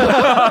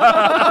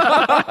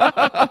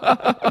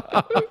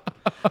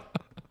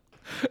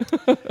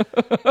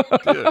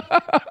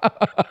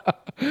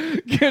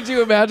 Can't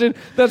you imagine?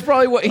 That's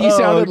probably what he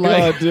sounded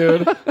like,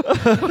 dude.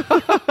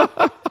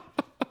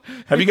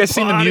 Have you guys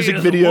seen the music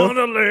video?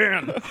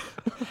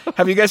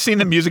 Have you guys seen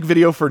the music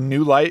video for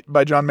New Light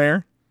by John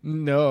Mayer?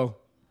 No.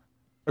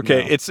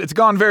 Okay, it's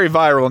gone very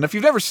viral, and if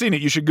you've never seen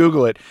it, you should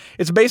Google it.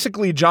 It's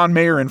basically John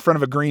Mayer in front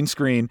of a green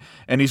screen,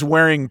 and he's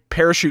wearing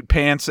parachute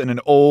pants and an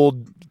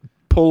old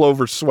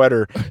pullover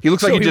sweater. He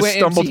looks like he just went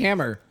stumbled. MC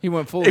Hammer. He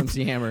went full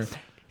MC Hammer.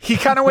 He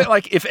kind of went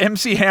like if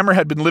MC Hammer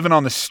had been living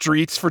on the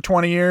streets for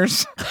 20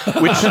 years,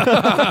 which,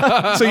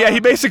 so yeah, he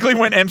basically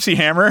went MC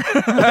Hammer.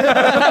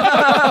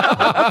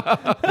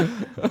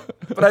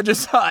 But I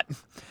just thought,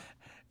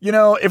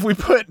 if we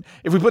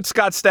put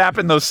Scott Stapp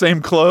in those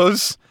same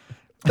clothes,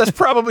 that's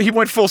probably he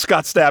went full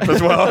Scott Stapp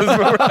as well.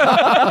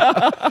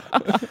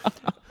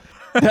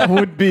 That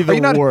would be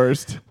the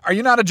worst. Are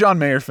you not a John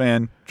Mayer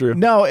fan, Drew?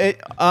 No,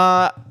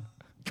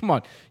 Come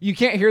on. You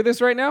can't hear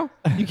this right now?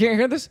 You can't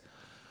hear this?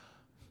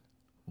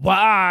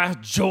 Why,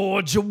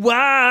 Georgia,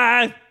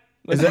 why?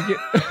 Is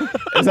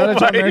that a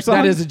John Mayer song?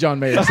 That is a John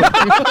Mayer song.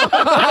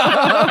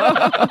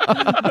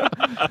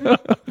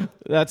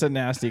 That's a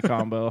nasty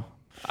combo.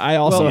 I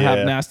also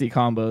have nasty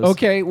combos.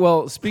 Okay,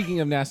 well, speaking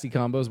of nasty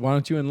combos, why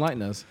don't you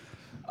enlighten us?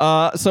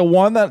 So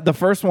the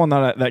first one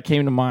that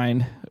came to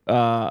mind,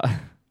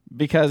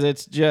 because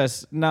it's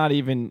just not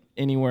even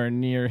anywhere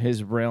near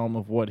his realm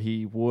of what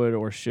he would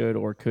or should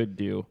or could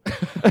do.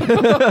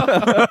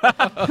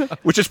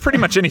 Which is pretty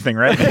much anything,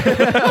 right?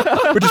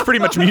 Which is pretty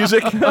much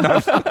music.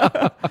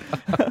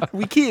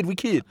 We kid.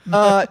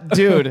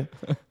 Dude.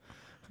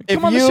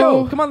 Come on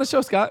the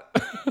show, Scott.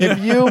 If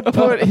you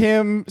put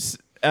him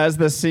as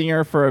the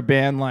singer for a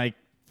band like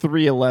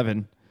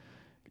 311,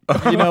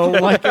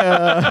 like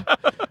a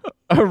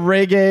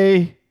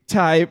reggae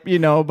type,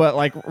 but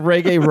like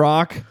reggae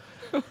rock.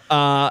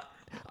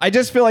 I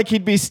just feel like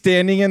he'd be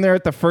standing in there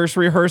at the first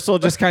rehearsal,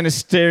 just kind of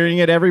staring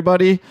at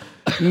everybody,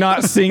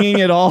 not singing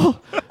at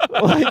all.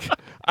 Like,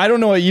 I don't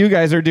know what you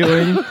guys are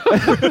doing.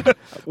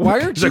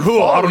 Why aren't He's like,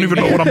 I don't even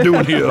know what I'm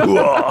doing here.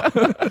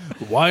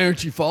 Why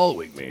aren't you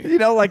following me?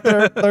 Like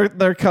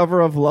their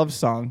cover of Love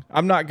Song.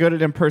 I'm not good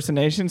at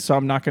impersonation, so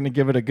I'm not going to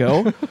give it a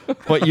go.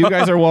 But you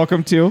guys are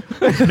welcome to.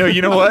 No,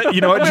 you know what?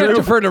 Drew? I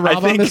defer to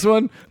Rob on this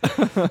one.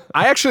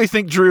 I actually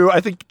think, Drew,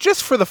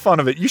 just for the fun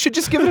of it, you should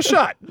just give it a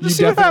shot. Just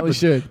see what happens.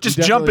 Should. Just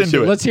jump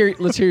into it. Let's hear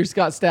your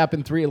Scott Stapp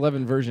in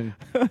 311 version.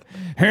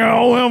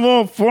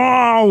 However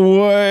far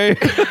away.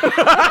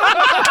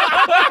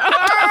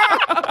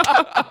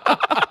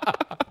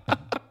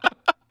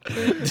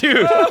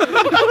 Dude,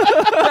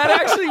 that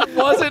actually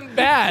wasn't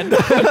bad.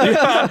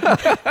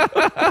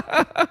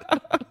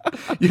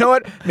 You know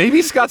what?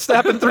 Maybe Scott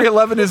Stapp in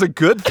 311 is a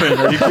good thing.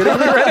 Are you kidding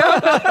me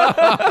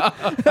right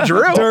now?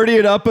 Drew. Dirty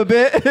it up a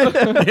bit.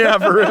 Yeah,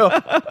 for real.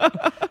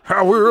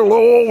 I will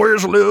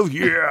always live,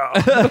 yeah.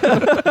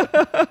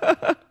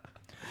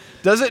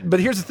 Does it? But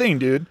here's the thing,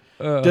 dude.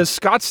 Does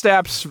Scott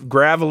Stapp's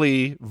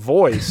gravelly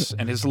voice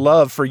and his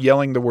love for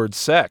yelling the word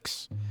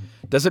sex,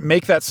 does it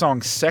make that song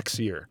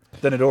sexier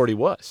than it already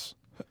was?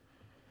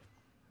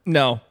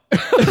 No.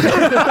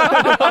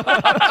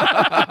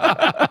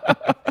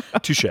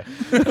 Touche.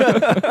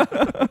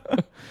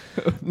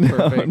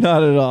 No,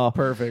 not at all.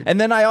 Perfect. And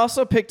then I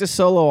also picked a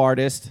solo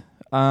artist.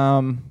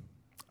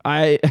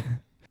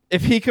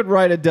 If he could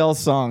write Adele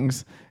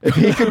songs, if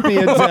he could be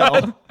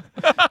Adele,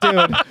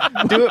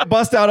 dude,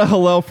 bust out a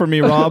hello for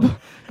me, Rob.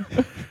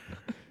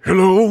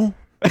 Hello,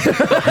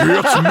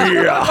 it's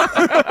me.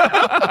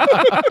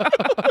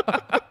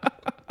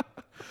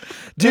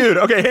 Dude,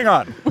 okay, hang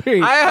on.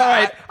 Wait,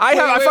 I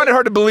find it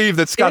hard to believe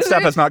that Scott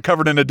Stapp has not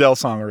covered an Adele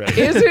song already.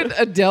 Isn't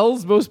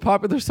Adele's most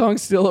popular song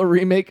still a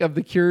remake of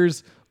The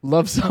Cure's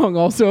Love Song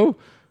also?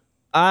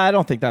 I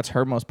don't think that's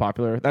her most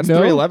popular. That's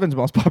No? 311's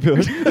most popular.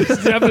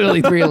 It's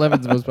definitely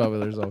 311's most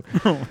popular song.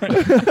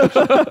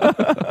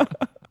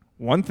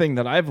 One thing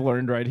that I've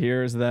learned right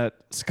here is that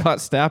Scott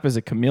Stapp is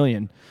a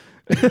chameleon.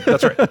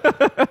 That's right.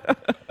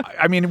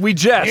 I mean, we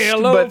jest,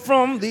 Hello but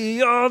from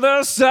the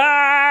other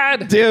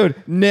side. Dude,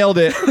 nailed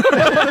it.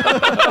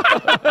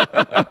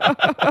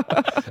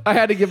 I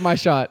had to give my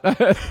shot.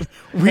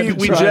 we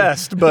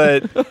jest,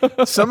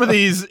 but some of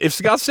these, if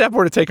Scott Stapp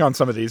were to take on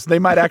some of these, they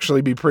might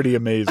actually be pretty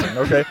amazing,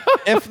 okay?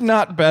 If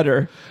not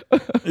better.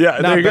 Yeah,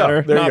 Not there you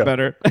better. go. There you Not go.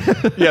 better.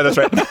 Yeah, that's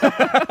right.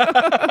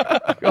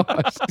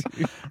 Gosh,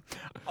 dude.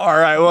 All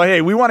right. Well,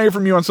 hey, we want to hear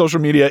from you on social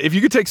media. If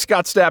you could take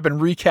Scott Stapp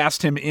and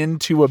recast him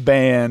into a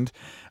band,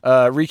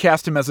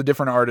 recast him as a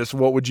different artist,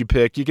 what would you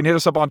pick? You can hit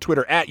us up on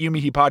Twitter at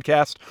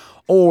YouMeHePodcast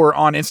or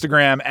on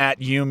Instagram at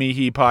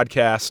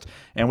YouMeHePodcast,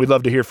 and we'd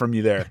love to hear from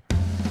you there.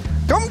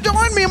 Come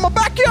join me in my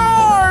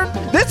backyard.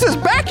 This is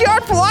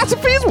Backyard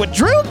Philosophies with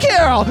Drew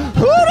Carroll.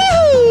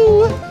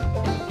 Hoo-doo!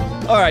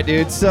 All right,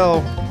 dude. So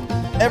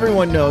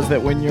everyone knows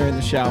that when you're in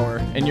the shower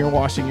and you're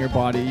washing your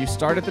body, you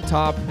start at the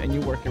top and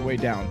you work your way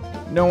down.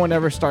 No one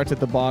ever starts at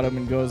the bottom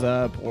and goes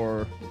up,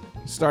 or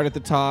start at the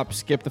top,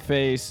 skip the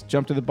face,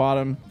 jump to the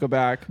bottom, go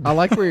back. I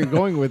like where you're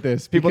going with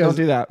this. People because-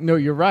 don't do that. No,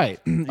 you're right.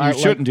 You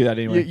shouldn't do that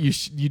anyway.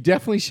 You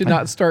definitely should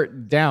not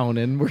start down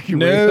and work your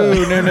way No.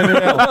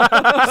 up.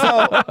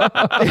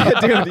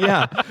 So, dude,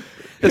 yeah.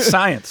 It's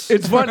science.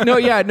 It's fun.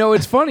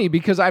 It's funny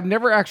because I've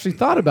never actually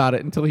thought about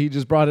it until he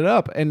just brought it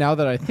up. And now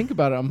that I think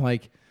about it, I'm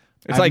like,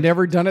 I've like-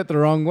 never done it the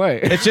wrong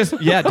way. It's just,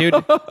 yeah, dude.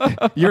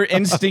 Your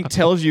instinct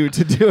tells you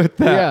to do it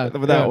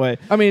that way.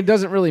 I mean, it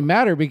doesn't really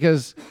matter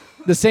because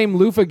the same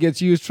loofah gets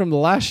used from the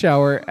last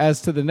shower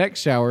as to the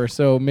next shower.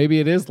 So maybe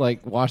it is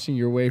like washing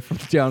your way from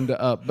down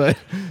to up. But,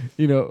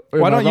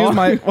 Why don't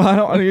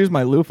I use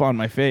my loofah on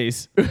my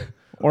face?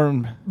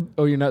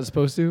 Oh, you're not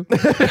supposed to?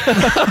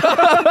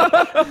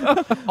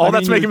 All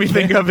that's making me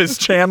think of is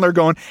Chandler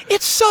going,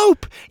 "It's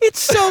soap. It's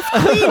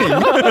self-cleaning."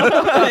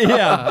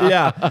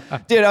 yeah.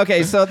 Dude,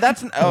 okay, so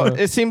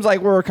it seems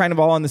like we're kind of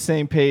all on the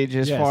same page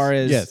as far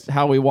as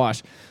how we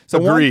wash. So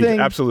Agreed.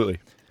 Absolutely.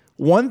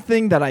 One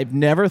thing that I've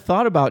never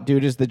thought about,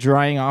 dude, is the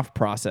drying off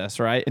process,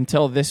 right?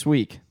 Until this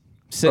week.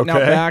 Sitting out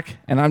back,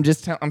 and I'm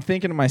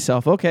thinking to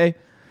myself, okay,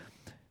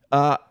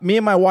 me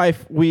and my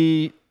wife,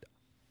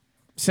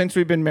 since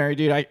we've been married,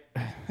 dude,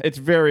 it's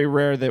very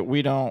rare that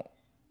we don't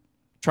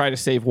try to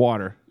save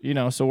water,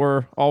 so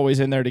we're always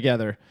in there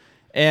together.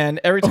 And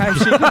every time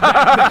she...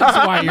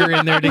 That's why you're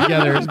in there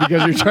together, is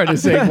because you're trying to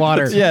save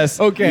water. Yes.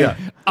 Okay. Yeah.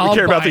 We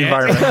care about the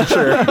environment.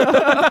 Sure.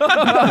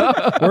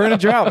 We're in a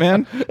drought,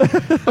 man.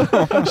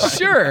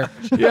 Sure.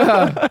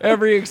 Yeah.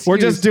 Every excuse. We're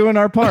just doing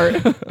our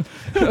part.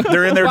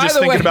 They're in there just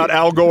thinking about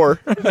Al Gore.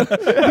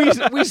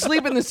 we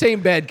sleep in the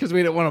same bed because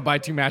we didn't want to buy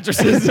 2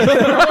 mattresses.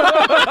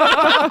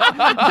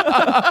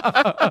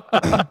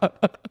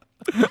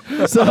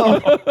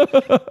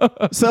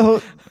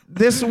 So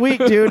this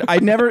week, dude,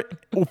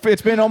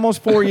 it's been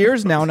almost 4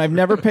 years now, and I've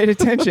never paid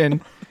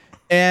attention.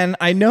 And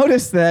I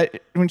noticed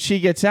that when she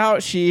gets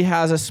out, she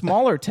has a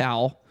smaller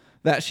towel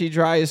that she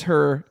dries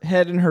her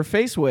head and her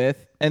face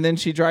with, and then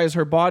she dries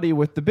her body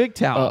with the big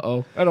towel.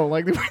 Uh-oh. I don't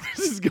like the way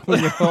this is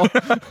going at all.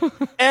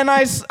 And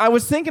I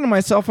was thinking to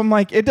myself, I'm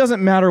like, it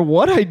doesn't matter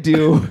what I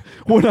do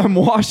when I'm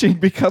washing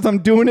because I'm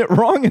doing it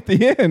wrong at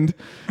the end.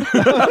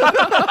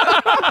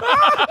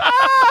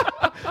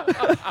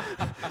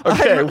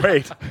 Okay,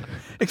 wait.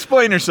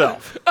 Explain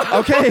yourself.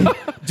 Okay.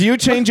 Do you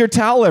change your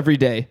towel every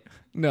day?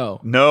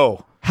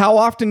 No. How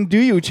often do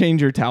you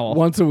change your towel?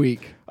 Once a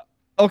week.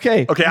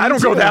 Okay. Okay, I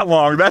don't go that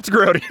long. That's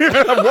grody.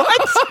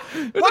 What?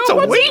 Once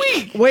a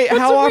week? Wait,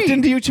 how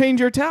often do you change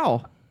your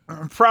towel?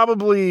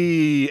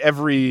 Probably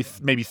every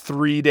maybe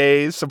 3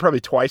 days, so probably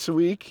twice a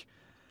week.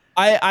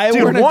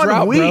 We're in a 1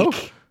 drought, week. bro.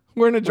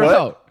 We're in a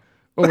drought.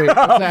 Oh, wait,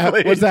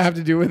 what's that have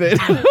to do with it?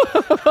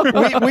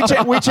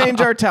 we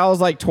change our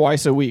towels like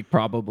twice a week,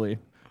 probably.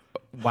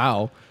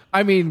 Wow.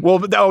 I mean, well,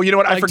 you know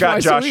what? I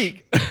forgot, twice Josh. a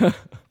week.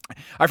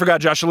 I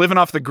forgot, Josh. Living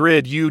off the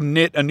grid, you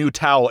knit a new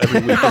towel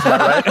every week. Is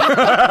that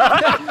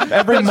right?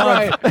 Every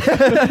month.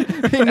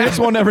 Right. He knits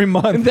one every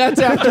month. That's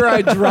after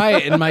I dry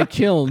it in my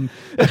kiln.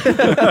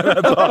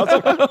 That's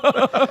awesome.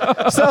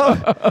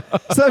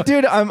 So,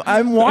 dude,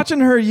 I'm watching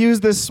her use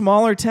this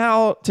smaller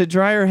towel to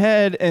dry her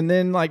head and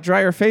then like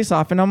dry her face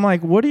off, and I'm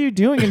like, "What are you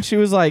doing?" And she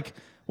was like,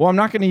 "Well, I'm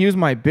not going to use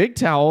my big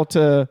towel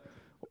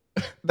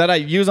that I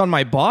use on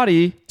my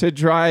body to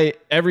dry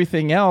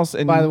everything else."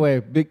 And by the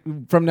way,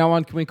 from now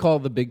on, can we call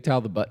the big towel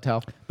the butt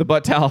towel? The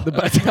butt towel. The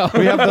butt towel.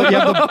 You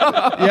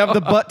have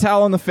the butt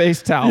towel and the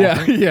face towel.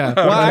 Yeah.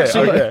 Well,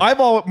 actually,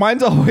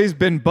 mine's always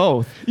been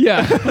both.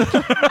 Yeah.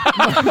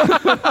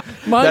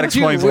 Mine That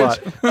explains too, a lot.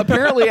 which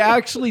apparently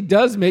actually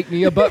does make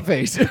me a butt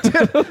face.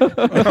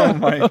 Oh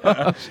my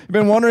gosh. I've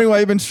been wondering why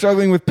you've been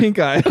struggling with pink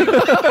eye.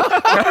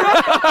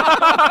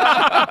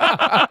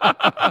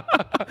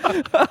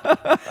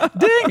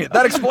 Dang it.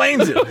 That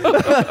explains it.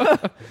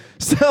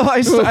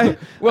 So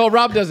well,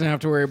 Rob doesn't have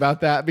to worry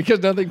about that because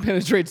nothing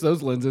penetrates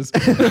those lenses.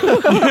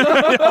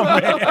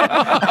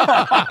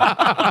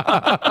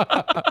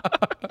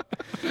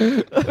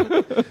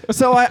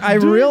 So I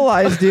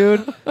realized,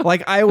 dude,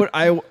 like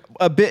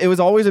it was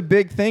always a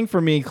big thing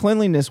for me,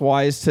 cleanliness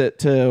wise,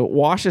 to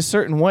wash a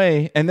certain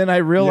way, and then I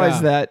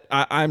realized that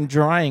I'm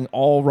drying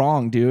all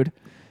wrong, dude,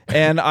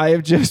 and I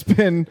have just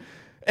been.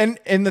 And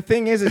the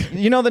thing is,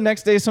 the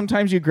next day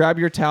sometimes you grab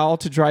your towel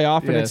to dry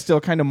off and it's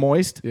still kind of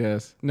moist.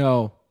 Yes.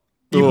 No.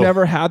 You've Ugh.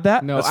 never had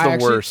that? No. That's the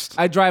worst.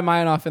 I dry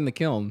mine off in the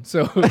kiln,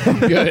 so I'm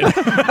good.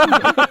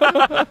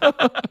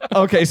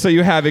 Okay, so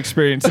you have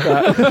experienced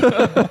that.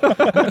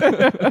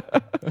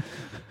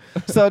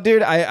 So,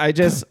 dude, I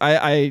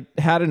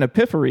had an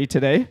epiphany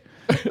today.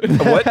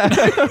 What?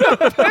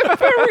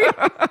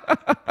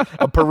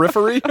 A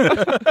periphery?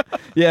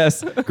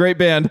 Yes, great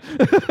band.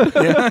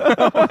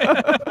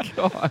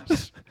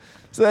 Gosh.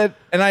 So,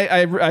 and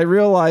I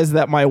realized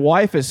that my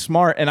wife is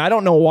smart, and I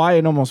don't know why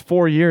in almost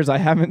 4 years I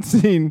haven't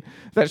seen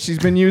that she's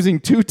been using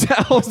 2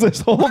 towels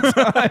this whole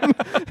time,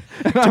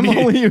 and I'm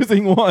only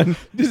using one.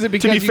 Is it To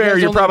because be fair,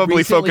 you're probably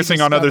recently focusing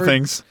on other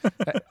things.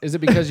 Is it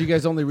because you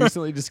guys only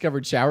recently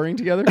discovered showering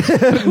together?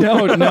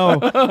 No,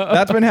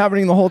 that's been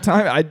happening the whole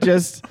time.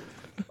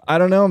 I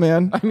don't know,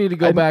 man. I need to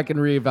go back and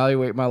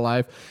reevaluate my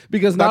life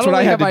because not That's what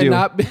only I had have to I do.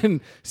 not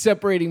been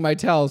separating my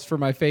towels for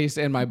my face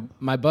and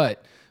my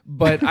butt,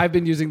 but I've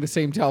been using the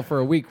same towel for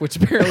a week, which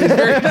apparently is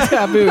very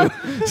taboo.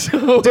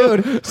 So,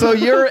 Dude, so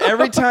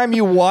every time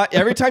you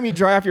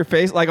dry off your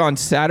face, like on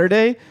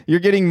Saturday, you're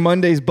getting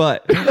Monday's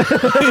butt.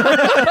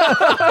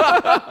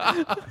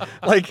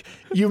 Like,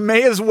 you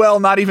may as well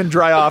not even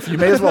dry off. You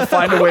may as well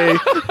find a way,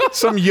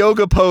 some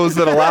yoga pose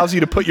that allows you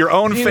to put your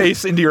own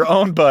face into your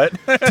own butt.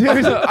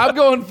 dude, I'm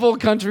going full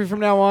country from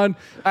now on.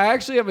 I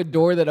actually have a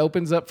door that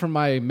opens up from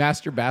my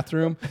master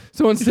bathroom.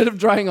 So instead of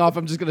drying off,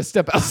 I'm just going to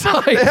step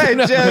outside. Hey,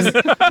 just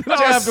I don't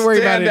have to worry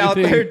about stand out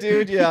anything. there,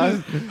 dude.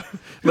 Yeah.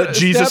 Let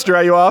Jesus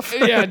dry you off.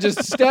 Yeah,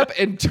 just step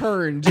and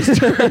turn. Just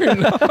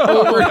turn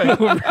over and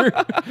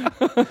over.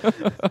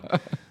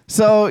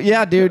 So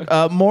yeah, dude.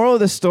 Moral of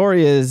the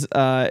story is,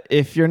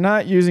 if you're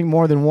not using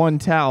more than one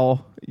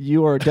towel,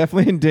 you are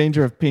definitely in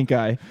danger of pink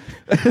eye.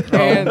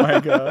 And Oh my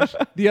gosh.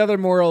 the other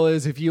moral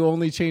is if you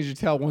only change your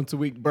towel once a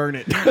week, burn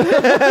it.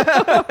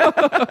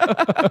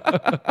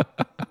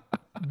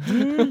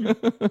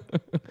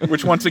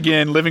 Which, once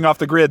again, living off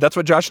the grid. That's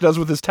what Josh does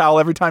with his towel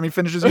every time he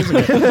finishes using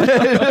it.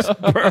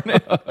 Just burn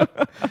it.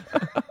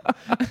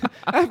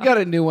 I've got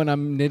a new one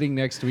I'm knitting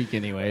next week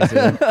anyways.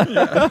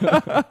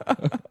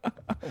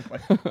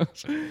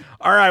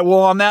 All right. Well,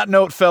 on that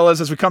note,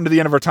 fellas, as we come to the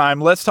end of our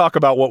time, let's talk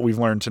about what we've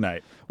learned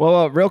tonight.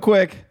 Well, real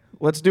quick,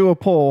 let's do a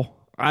poll.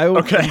 I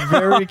would be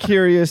very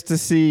curious to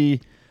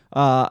see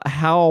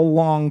how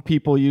long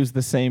people use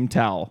the same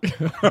towel.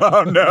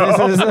 Oh, no.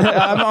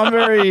 I'm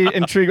very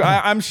intrigued.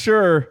 I'm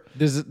sure.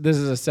 This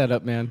is a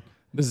setup, man.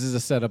 This is a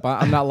setup.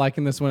 I'm not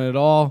liking this one at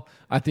all.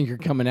 I think you're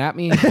coming at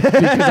me because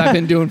I've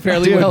been doing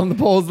fairly well in the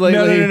polls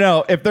lately.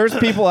 No. If there's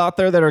people out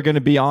there that are going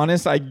to be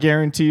honest, I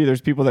guarantee you there's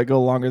people that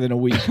go longer than a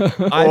week.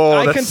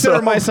 I consider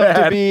so myself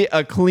bad. to be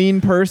a clean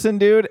person,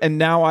 dude, and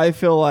now I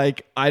feel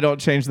like I don't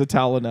change the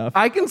towel enough.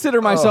 I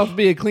consider myself to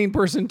be a clean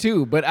person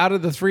too, but out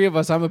of the three of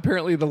us, I'm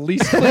apparently the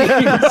least clean.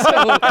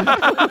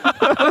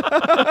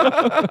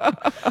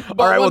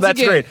 All right, well,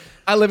 that's great.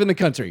 I live in the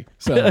country,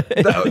 so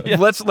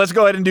Let's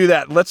go ahead and do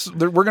that.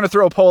 We're going to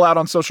throw a poll out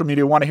on social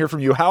media. Want to hear from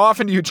you. How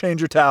often do you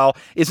change your towel?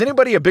 Is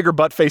anybody a bigger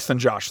butt face than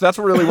Josh? That's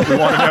really what we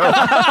want to know.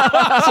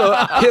 So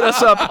hit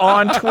us up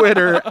on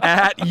Twitter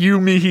at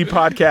YouMeHe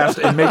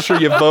Podcast and make sure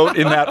you vote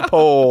in that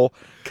poll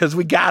because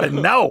we got to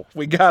know.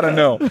 We got to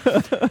know.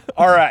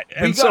 All right.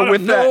 And so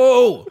with that,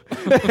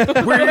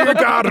 we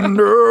got to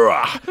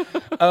know.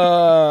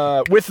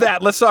 With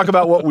that, let's talk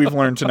about what we've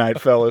learned tonight,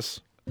 fellas.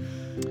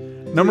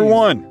 Number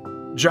one.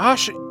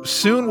 Josh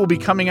soon will be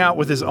coming out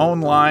with his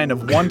own line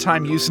of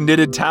one-time use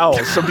knitted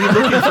towels, so be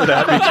looking for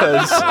that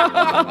because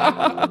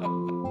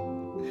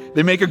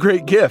they make a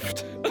great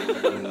gift.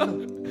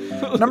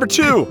 Number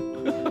two,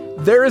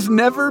 there has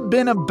never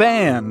been a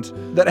band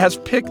that has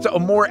picked a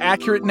more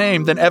accurate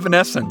name than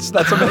Evanescence.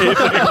 That's amazing.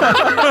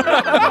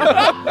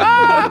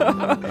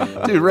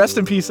 Dude, rest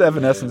in peace,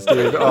 Evanescence,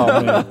 dude.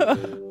 Oh,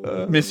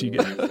 man. Miss you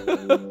guys.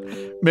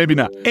 Maybe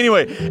not.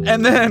 Anyway,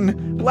 and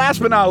then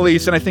last but not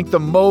least, and I think the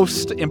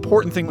most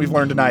important thing we've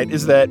learned tonight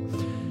is that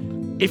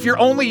if you're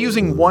only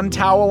using one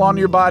towel on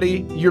your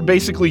body, you're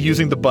basically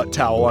using the butt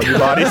towel on your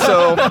body.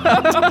 So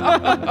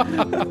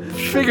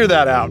figure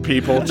that out,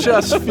 people.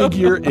 Just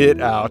figure it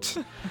out.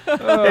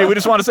 Hey, we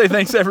just want to say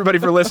thanks to everybody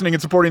for listening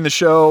and supporting the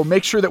show.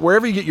 Make sure that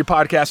wherever you get your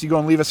podcast, you go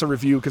and leave us a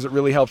review because it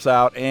really helps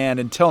out. And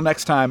until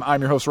next time,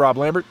 I'm your host, Rob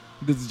Lambert.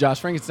 This is Josh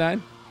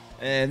Frankenstein.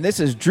 And this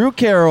is Drew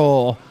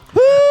Carroll.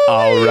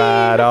 All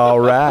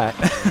right.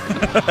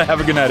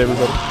 Have a good night,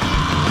 everybody.